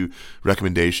into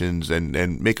recommendations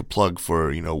and make a plug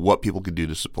for what people can do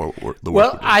to support the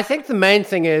work? Well, I think the main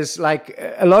thing is, like,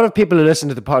 a lot of people who listen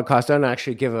to the podcast don't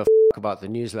actually give a about the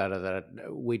newsletter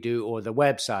that we do or the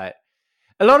website.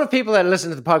 A lot of people that listen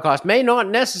to the podcast may not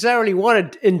necessarily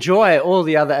want to enjoy all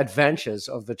the other adventures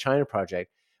of the China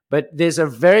Project, but there's a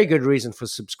very good reason for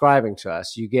subscribing to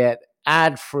us. You get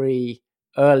ad-free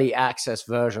early access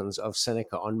versions of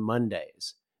Seneca on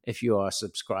Mondays if you are a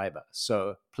subscriber.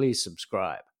 So please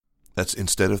subscribe. That's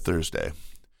instead of Thursday.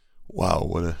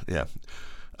 Wow,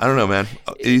 I don't know, man.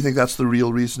 Do you think that's the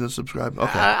real reason to subscribe?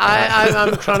 Okay.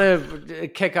 I'm trying to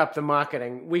kick up the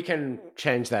marketing. We can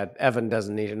change that. Evan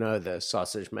doesn't need to know the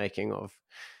sausage making of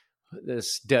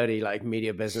this dirty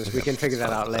media business. We can figure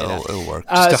that out later. It'll work.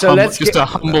 Just a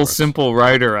humble, simple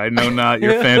writer. I know not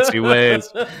your fancy ways.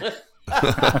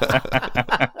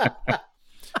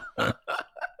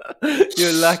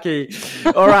 You're lucky.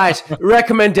 All right.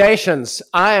 Recommendations.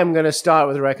 I am going to start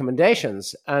with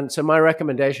recommendations. And so my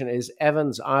recommendation is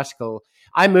Evan's article.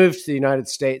 I moved to the United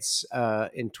States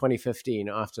in 2015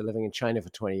 after living in China for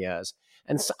 20 years.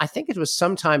 And so I think it was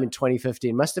sometime in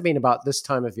 2015, must have been about this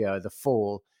time of year, the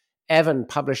fall. Evan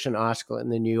published an article in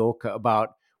the New Yorker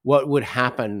about what would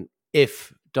happen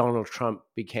if Donald Trump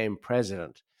became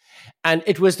president. And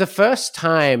it was the first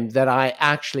time that I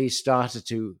actually started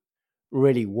to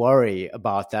really worry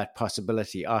about that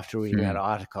possibility after reading that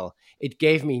article. It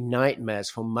gave me nightmares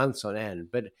for months on end,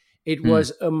 but it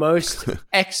was a most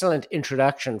excellent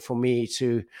introduction for me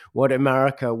to what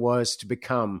America was to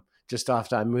become just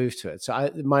after I moved to it.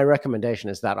 So my recommendation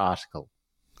is that article.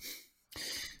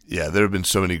 Yeah, there have been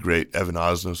so many great Evan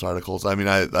Osnos articles. I mean,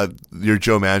 your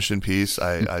Joe Manchin piece,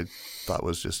 I thought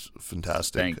was just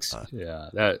fantastic. Thanks.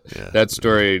 That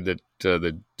story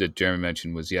that Jeremy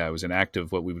mentioned was it was an act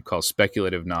of what we would call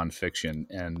speculative nonfiction,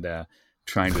 and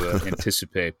trying to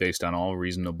anticipate based on all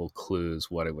reasonable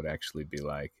clues what it would actually be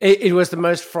like. It was the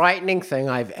most frightening thing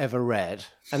I've ever read,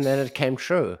 and then it came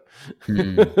true.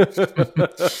 Yeah,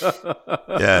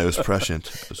 it was prescient.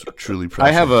 It was truly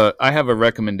prescient. I have a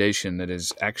recommendation that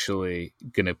is actually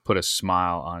going to put a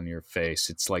smile on your face.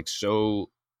 It's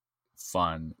so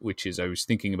fun, which is, I was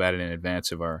thinking about it in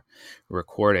advance of our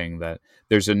recording, that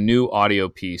there's a new audio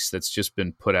piece that's just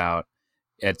been put out.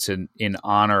 It's in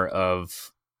honor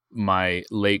of my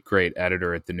late great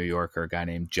editor at the New Yorker, a guy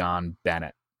named John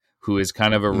Bennett, who is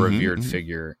kind of a revered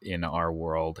figure in our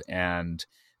world. And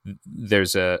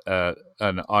there's an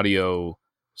audio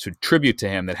sort of tribute to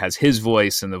him that has his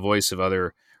voice and the voice of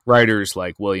other writers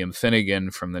like William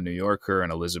Finnegan from the New Yorker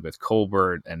and Elizabeth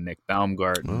Colbert and Nick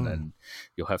Baumgarten, and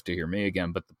you'll have to hear me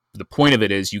again. But the point of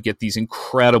it is you get these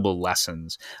incredible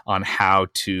lessons on how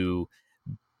to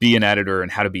be an editor and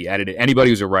how to be edited. Anybody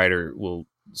who's a writer will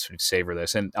sort of savor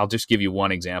this. And I'll just give you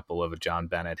one example of a John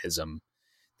Bennett-ism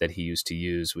that he used to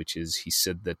use, which is he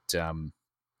said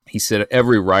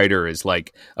every writer is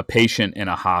like a patient in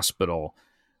a hospital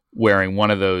wearing one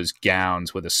of those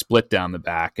gowns with a split down the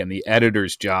back, and the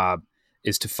editor's job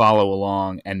is to follow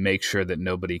along and make sure that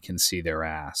nobody can see their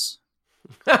ass.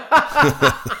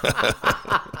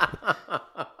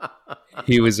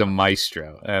 He was a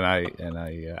maestro, and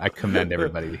I commend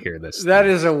everybody to hear this. That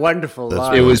is a wonderful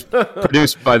line. It was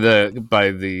produced by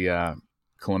the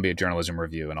Columbia Journalism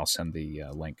Review, and I'll send the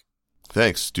link.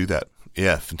 Thanks. Do that.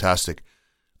 Yeah, fantastic.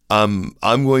 I'm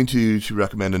going to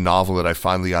recommend a novel that I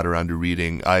finally got around to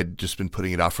reading. I'd just been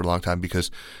putting it out for a long time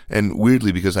because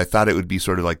I thought it would be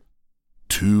sort of like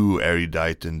too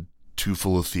erudite and too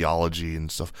full of theology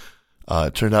and stuff.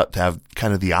 It turned out to have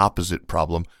kind of the opposite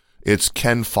problem. It's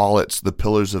Ken Follett's The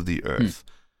Pillars of the Earth,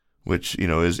 which,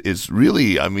 is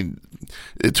really,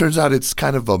 it turns out it's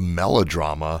kind of a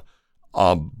melodrama,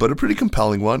 but a pretty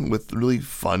compelling one with really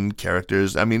fun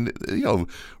characters.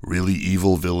 Really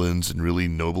evil villains and really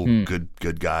noble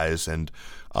good guys, and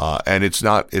it's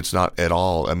not at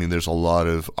all. There's a lot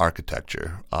of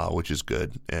architecture, which is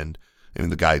good, and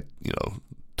the guy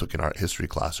took an art history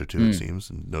class or two, it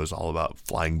seems, and knows all about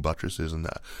flying buttresses and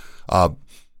that.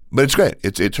 But it's great.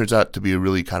 It turns out to be a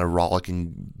really kind of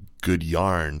rollicking good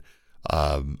yarn,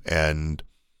 and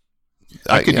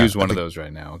I could use one of those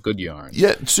right now. A good yarn.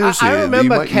 Yeah, seriously. I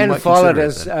remember Ken Follett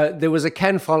as there was a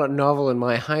Ken Follett novel in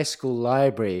my high school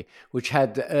library which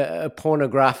had a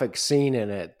pornographic scene in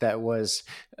it that was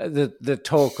the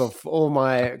talk of all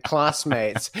my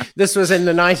classmates. This was in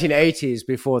the 1980s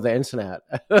before the internet.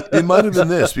 It might have been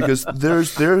this because there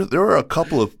are a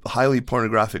couple of highly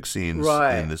pornographic scenes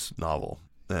in this novel,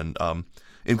 and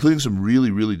including some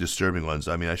really, really disturbing ones.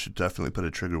 I should definitely put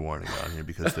a trigger warning on here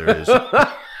because there is.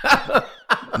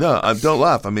 No, don't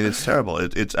laugh. It's terrible.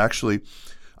 It's actually,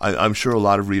 I'm sure a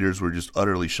lot of readers were just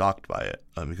utterly shocked by it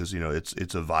because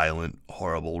it's a violent,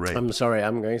 horrible rape. I'm sorry.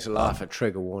 I'm going to laugh at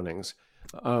trigger warnings.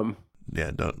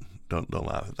 Yeah, don't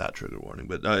laugh at that trigger warning.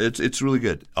 But it's really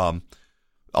good.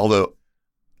 Although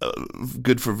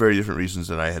good for very different reasons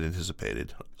than I had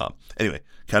anticipated. Anyway,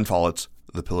 Ken Follett's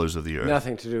The Pillars of the Earth.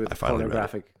 Nothing to do with the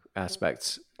pornographic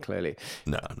aspects, clearly.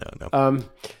 No.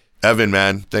 Evan,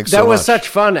 man, thanks so much. That was much. Such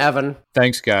fun, Evan.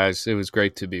 Thanks, guys. It was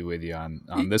great to be with you on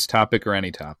this topic or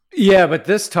any topic. Yeah, but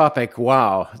this topic,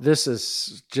 wow, this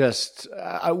is just,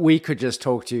 we could just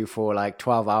talk to you for like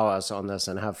 12 hours on this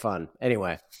and have fun.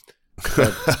 Anyway,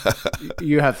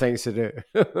 you have things to do.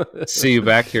 See you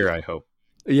back here, I hope.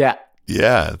 Yeah.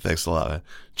 Yeah, thanks a lot, man.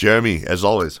 Jeremy, as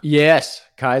always. Yes,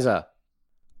 Kaiser.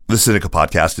 The Sinica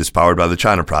Podcast is powered by the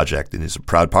China Project and is a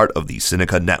proud part of the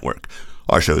Sinica Network.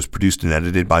 Our show is produced and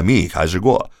edited by me, Kaiser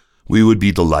Guo. We would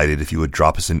be delighted if you would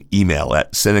drop us an email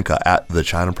at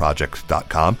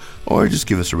sinica@thechinaproject.com or just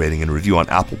give us a rating and review on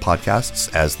Apple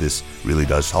Podcasts, as this really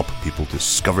does help people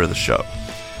discover the show.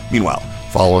 Meanwhile,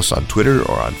 follow us on Twitter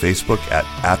or on Facebook at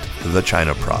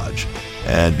 @thechinaproj.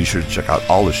 And be sure to check out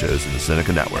all the shows in the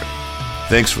Sinica Network.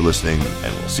 Thanks for listening,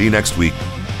 and we'll see you next week.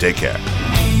 Take care.